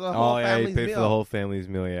for the whole He family's paid meal. for the whole family's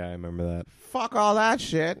meal. Yeah, I remember that. Fuck all that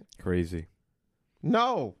shit. Crazy.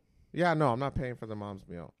 No. Yeah, no, I'm not paying for the mom's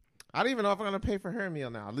meal. I don't even know if I'm going to pay for her meal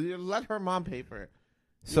now. Let her mom pay for it.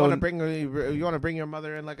 You So want to bring your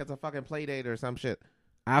mother in like it's a fucking play date or some shit.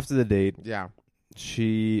 after the date, Yeah.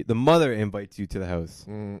 the mother invites you to the house.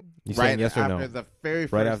 You saying yes or no? After the very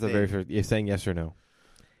first Right after the date. very first, you're saying yes or no.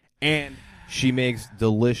 And she makes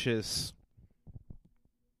delicious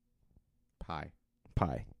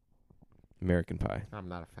pie, American pie. I'm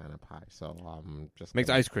not a fan of pie, so just Makes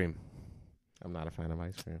ice cream. I'm not a fan of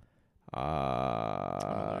ice cream. I'm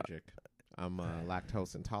Uh, allergic. I'm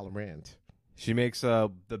lactose intolerant. she makes the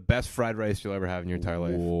best fried rice you'll ever have in your entire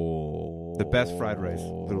life. Whoa. The best fried rice,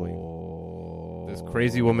 literally. This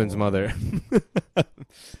crazy woman's mother.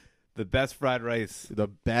 The best fried rice. The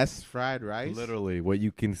best fried rice? Literally, what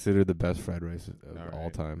you consider the best fried rice of all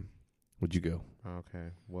right. time. Would you go? Okay.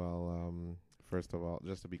 Well, first of all,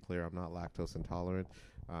 just to be clear, I'm not lactose intolerant.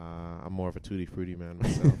 I'm more of a tutti frutti man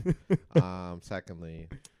myself. Secondly,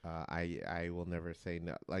 I will never say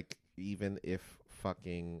no. Like, even if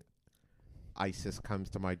fucking ISIS comes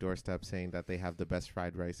to my doorstep saying that they have the best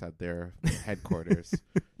fried rice at their headquarters,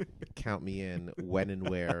 count me in. When and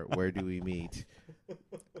where do we meet?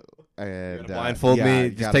 And blindfold me. you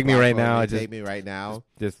Just gotta take me right blindfold now. me, take me right now.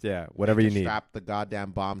 Just whatever you need. Strap the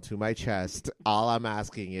goddamn bomb to my chest. All I'm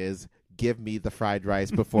asking is give me the fried rice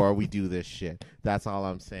before we do this shit. That's all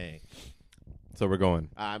I'm saying. So we're going.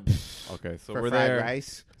 Okay, so For we're fried there.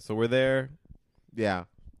 rice? So we're there. Yeah.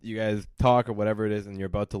 You guys talk or whatever it is, and you're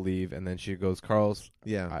about to leave, and then she goes, "Carlos,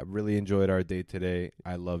 Yeah. I really enjoyed our date today.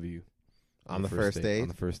 I love you." On the first date? On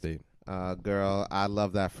the first date. Girl, I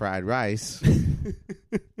love that fried rice.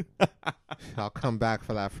 I'll come back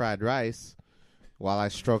for that fried rice while I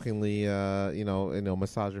strokingly,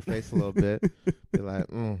 massage your face a little bit. Be like,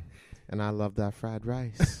 and I love that fried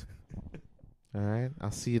rice. All right,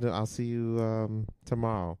 I'll see you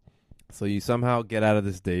tomorrow. So you somehow get out of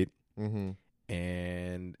this date, Mm-hmm.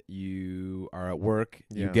 and you are at work.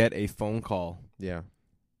 You Yeah. get a phone call Yeah,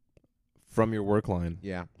 from your work line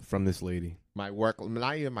yeah. from this lady. My work,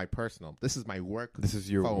 not even my personal. This is my work. This is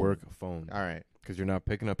your phone. work phone, All right, because you're not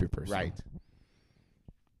picking up your personal. right.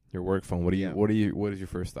 Your work phone. What Yeah. What is your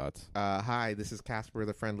first thoughts? Hi, this is Casper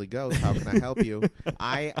the Friendly Ghost. How can I help you?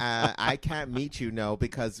 I can't meet you, no,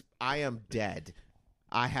 because I am dead.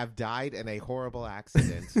 I have died in a horrible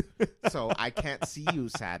accident, so I can't see you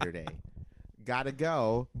Saturday. Gotta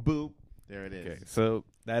go. Boop. There it is. Okay, so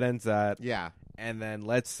that ends that. Yeah. And then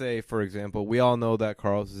let's say, for example, we all know that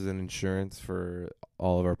Carlos is an insurance for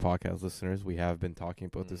all of our podcast listeners. We have been talking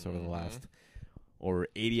about this over the last over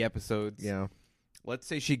 80 episodes. Yeah. Let's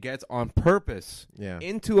say she gets on purpose Yeah.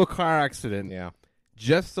 into a car accident Yeah.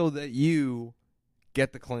 just so that you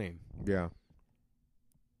get the claim. Yeah.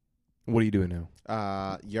 What are you doing now?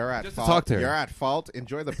 You're at Just to fault. talk to her. You're at fault.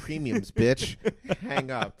 Enjoy the premiums, bitch.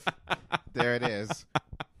 Hang up. There it is.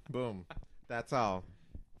 Boom. That's all.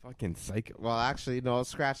 Fucking psycho. Well, actually, no,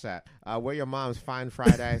 scratch that. Where your mom's fine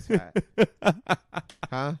fried rice at?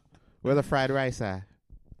 Huh? Where the fried rice at?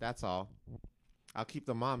 That's all. I'll keep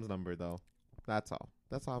the mom's number, though. That's all.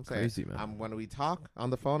 That's all I'm saying. Crazy, man. When we talk on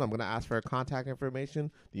the phone, I'm going to ask for her contact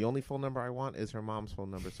information. The only phone number I want is her mom's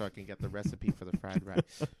phone number so I can get the recipe for the fried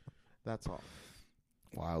rice. That's all.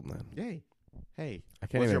 Wild, man. Yay. Hey, I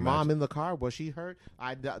can't was even your mom imagine. in the car? Was she hurt?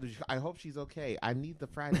 I hope she's okay. I need the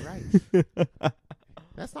fried rice.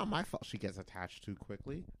 That's not my fault she gets attached too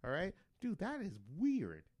quickly. All right? Dude, that is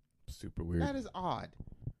weird. Super weird. That is odd.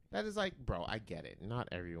 That is like, bro, I get it. Not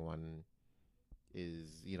everyone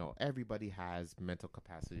is, everybody has mental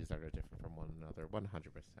capacities that are different from one another, 100%.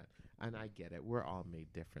 And I get it. We're all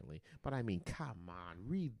made differently. But I mean, come on,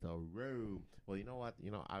 read the room. Well, you know what?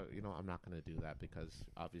 I'm not going to do that because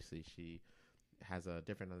obviously she has a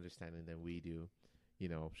different understanding than we do.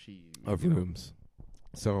 Of rooms.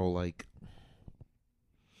 So, like,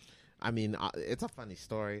 I mean, it's a funny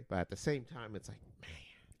story, but at the same time, it's like, man.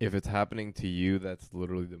 If it's happening to you, that's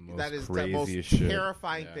literally the most That is the craziest most shit.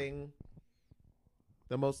 terrifying thing.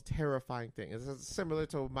 The most terrifying thing. It's similar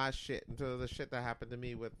to my shit, to the shit that happened to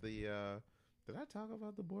me with the, did I talk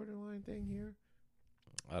about the borderline thing here?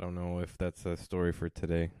 I don't know if that's a story for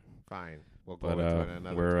today. Fine. We'll go But into it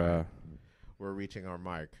another time. We're reaching our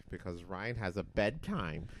mark because Ryan has a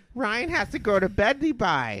bedtime. Ryan has to go to bed,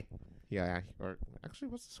 bye. Yeah, or actually,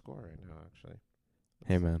 what's the score right now, actually?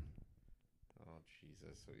 Hey, man. Oh,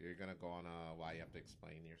 Jesus. So you're going to go on why you have to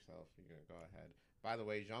explain yourself. You're going to go ahead. By the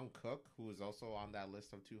way, Jungkook, who is also on that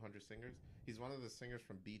list of 200 singers, he's one of the singers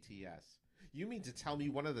from BTS. You mean to tell me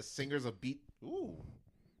one of the singers of Ooh.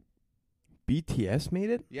 BTS made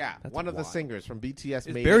it? Yeah, That's one of the wild. singers from BTS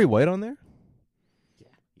Is made Barry it. White on there? Yeah,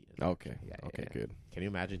 he is. Okay. Yeah, Okay, yeah. good. Can you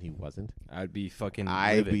imagine he wasn't? I'd be fucking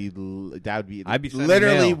I'd livid. be sending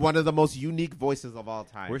literally mail. one of the most unique voices of all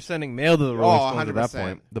time. We're sending mail to the Rolling Stones at that 100%.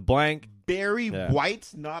 point. The blank. Barry Yeah.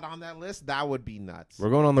 White's not on that list. That would be nuts. We're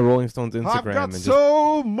going on the Rolling Stones Instagram I've got and just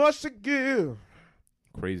so much to give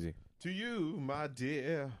crazy. to you, my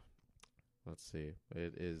dear. Let's see.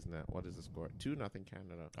 It is not. What is the score? 2-0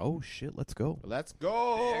 Canada. Oh shit, let's go. Let's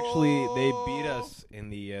go. They beat us in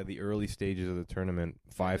the early stages of the tournament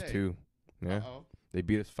 5-2. Yeah. Uh-oh. They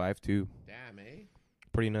beat us 5-2. Damn, eh?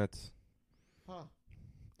 Pretty nuts. Huh.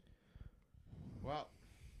 Well,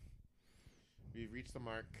 we've reached the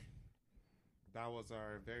mark. That was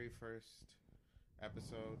our very first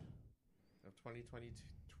episode of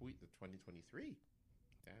 2023.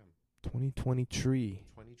 Damn. 2020 tree.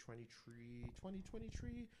 2023,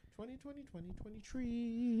 2023, 2020,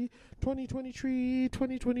 2023, 2023,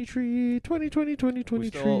 2023, 2020,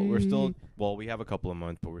 2023. We're still, well, we have a couple of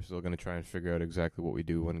months, but we're still going to try and figure out exactly what we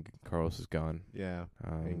do when Carlos is gone. Yeah,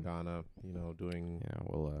 in Ghana, doing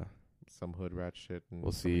we'll some hood rat shit. And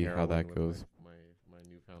we'll some see how that heroin goes. with my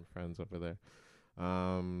newfound friends over there.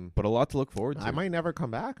 But a lot to look forward to. I might never come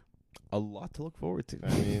back. A lot to look forward to. I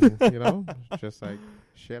mean, just like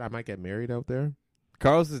shit. I might get married out there.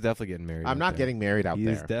 Carlos is definitely getting married. I'm not getting married out He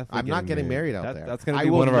there. is definitely I'm not getting married out there. That's going to I be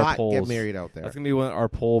will one of our not polls. get married out there. That's going to be our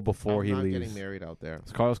poll before he I'm not leaves. getting married out there.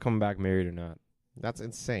 Is Carlos coming back married or not? That's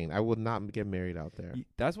insane. I would not get married out there.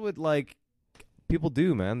 That's what people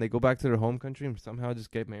do, man. They go back to their home country and somehow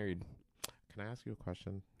just get married. Can I ask you a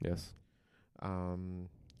question? Yes.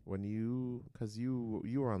 When because you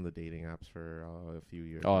were on the dating apps for a few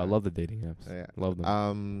years. Oh, I back. love the dating apps. Yeah. Love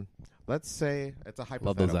them. Let's say it's a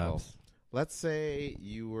Love those hypothetical. apps. Let's say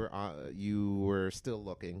you were still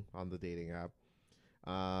looking on the dating app.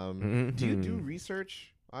 Do you do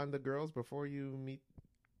research on the girls before you meet?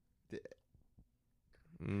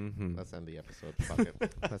 Let's end the episode. Fuck it.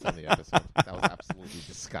 Let's end the episode. That was absolutely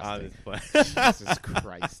disgusting. Jesus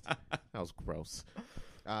Christ. That was gross.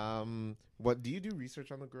 What do you do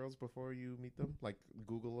research on the girls before you meet them? Like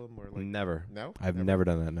Google them or like Never. No? I've never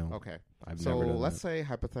done that. No. Okay. I've So never done let's that. say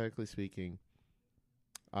hypothetically speaking,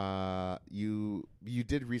 you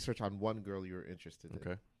did research on one girl you were interested in.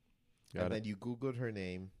 Okay. And then you Googled her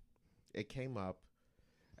name, it came up,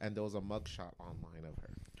 and there was a mugshot online of her.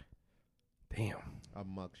 Damn. A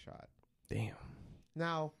mugshot. Damn.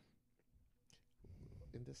 Now,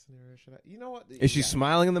 in this scenario, should I? You know what? Is she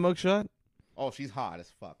smiling in the mugshot? Oh, she's hot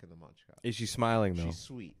as fuck in the mugshot. Is she smiling though? She's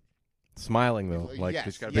sweet. Smiling though, like Yes,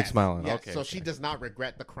 she's got a yes, big smile on. yes. Okay. So okay. she does not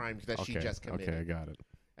regret the crimes that she just committed. Okay, I got it.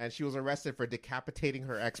 And she was arrested for decapitating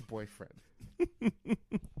her ex-boyfriend.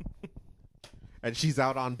 And she's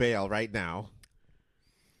out on bail right now.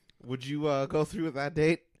 Would you go through with that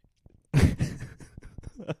date?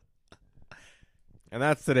 And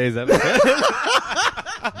that's today's episode.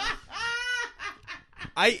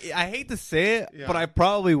 I hate to say it, Yeah. but I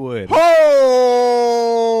probably would.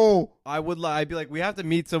 Oh! I would. I'd be like, we have to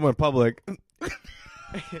meet somewhere public.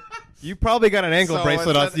 You probably got an ankle So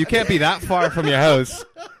bracelet on, instead- so you can't be that far from your house.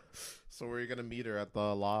 So we're gonna meet her at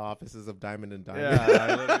the law offices of Diamond and Diamond. Yeah,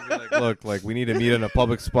 I literally be like, look, like we need to meet in a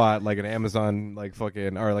public spot, like an Amazon, like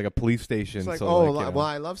fucking, or like a police station. It's like, so, oh, like, well,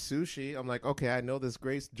 I love sushi. I'm like, okay, I know this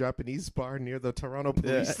great Japanese bar near the Toronto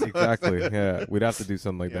police. Yeah, exactly. Yeah, we'd have to do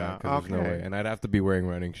something like Yeah, that because there's no okay. way, and I'd have to be wearing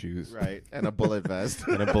running shoes, Right, and a bullet vest.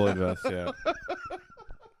 and a bullet vest. Yeah.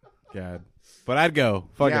 God, but I'd go.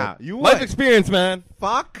 Fuck Yeah, it. you Life would. experience, man.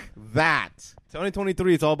 Fuck that.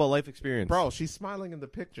 2023. It's all about life experience, Bro, she's smiling in the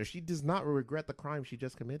picture. She does not regret the crime she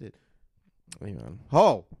just committed. Hey, man.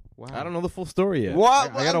 Oh, wow. I don't know the full story yet.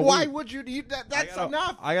 What? I gotta Why wait. would you? That's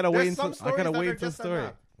enough. I gotta There's wait some until I gotta stories that wait are until the just story.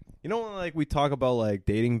 enough. You know, when, like we talk about like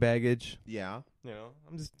dating baggage. Yeah. You know,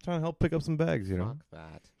 I'm just trying to help pick up some bags. You know, Fuck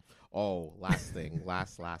that. Oh, last thing.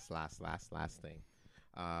 last thing.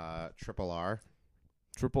 Triple R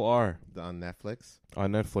Triple R on Netflix.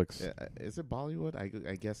 on Netflix. Is it Bollywood?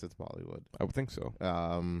 I guess it's Bollywood. I would think so.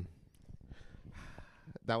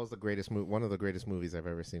 That was the greatest movie. One of the greatest movies I've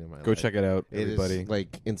ever seen in my life. Go check it out, It everybody. is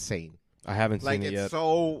like insane. I haven't Like seen it it's yet.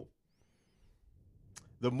 so.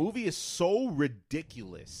 The movie is so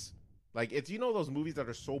ridiculous. Like it's those movies that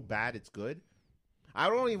are so bad it's good. I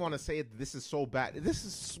don't even want to say it. This is so bad.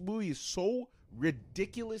 This movie is so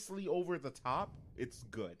ridiculously over the top. It's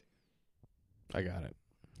good. I got it.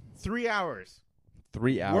 3 hours.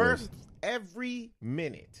 3 hours. Worth every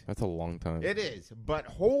minute. That's a long time. It is, but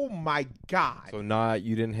oh my god! So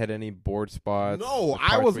you didn't hit any board spots. No, the I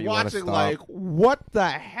parts was where you wanna watching stop? like, what the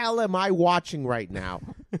hell am I watching right now?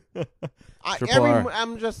 Triple R.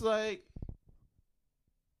 I'm just like,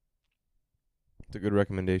 It's a good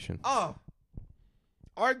recommendation. oh,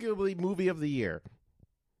 arguably movie of the year.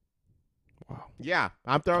 Wow. Yeah,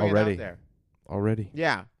 I'm throwing it Already? out there. Already.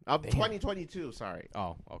 Yeah, of Damn. 2022. Sorry,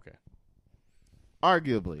 Oh, okay.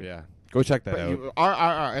 arguably. Yeah. Go check that But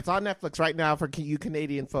out. it's on Netflix right now for you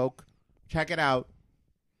Canadian folk. Check it out.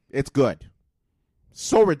 It's good.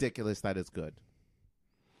 So ridiculous that it's good.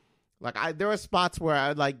 Like there were spots where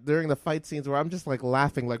I like during the fight scenes where I'm just like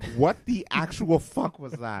laughing, like what the actual fuck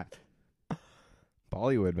was that?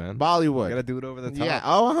 Bollywood, man. Bollywood. You gotta do it over the top. Yeah.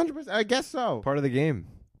 Oh, 100%. I guess so. Part of the game.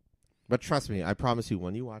 But trust me, I promise you,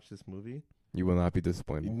 when you watch this movie, You will not be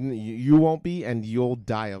disappointed. you won't be, and you'll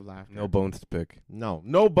die of laughter. No bones to pick. No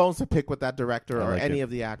bones to pick with that director I or like any it. of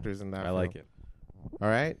the actors in that. I like film. it. All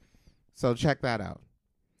right. So check that out.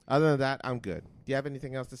 Other than that, I'm good. Do you have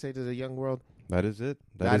anything else to say to the young world? That is it.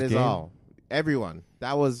 That is game. all. Everyone,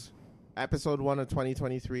 that was episode 1 of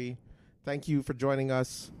 2023. Thank you for joining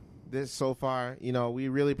us this so far. We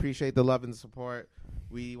really appreciate the love and support.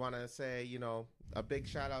 We want to say, a big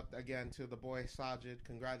shout out again to the boy Sajid.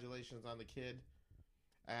 Congratulations on the kid.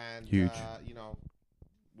 And, Huge.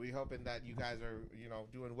 we hoping that you guys are,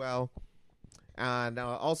 doing well. And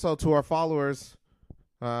also to our followers,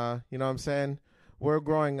 you know what I'm saying? We're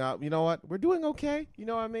growing up. You know what? We're doing okay. You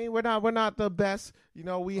know what I mean? We're not the best. We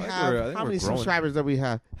I think have how we're many growing. subscribers that we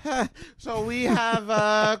have? So we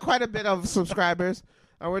have quite a bit of subscribers,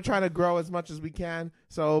 and we're trying to grow as much as we can.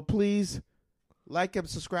 So please like and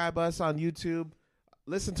subscribe us on YouTube.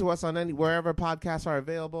 Listen to us on wherever podcasts are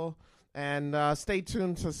available, and stay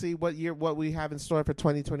tuned to see what we have in store for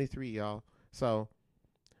 2023, y'all. So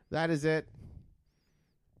that is it.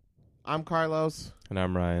 I'm Carlos. And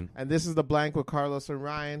I'm Ryan. And this is The Blank with Carlos and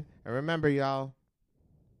Ryan. And remember, y'all,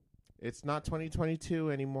 it's not 2022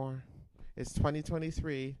 anymore. It's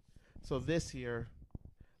 2023. So this year,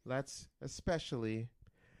 let's especially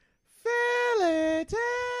fill it in.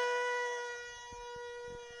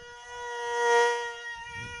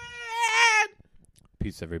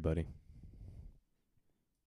 Peace, everybody.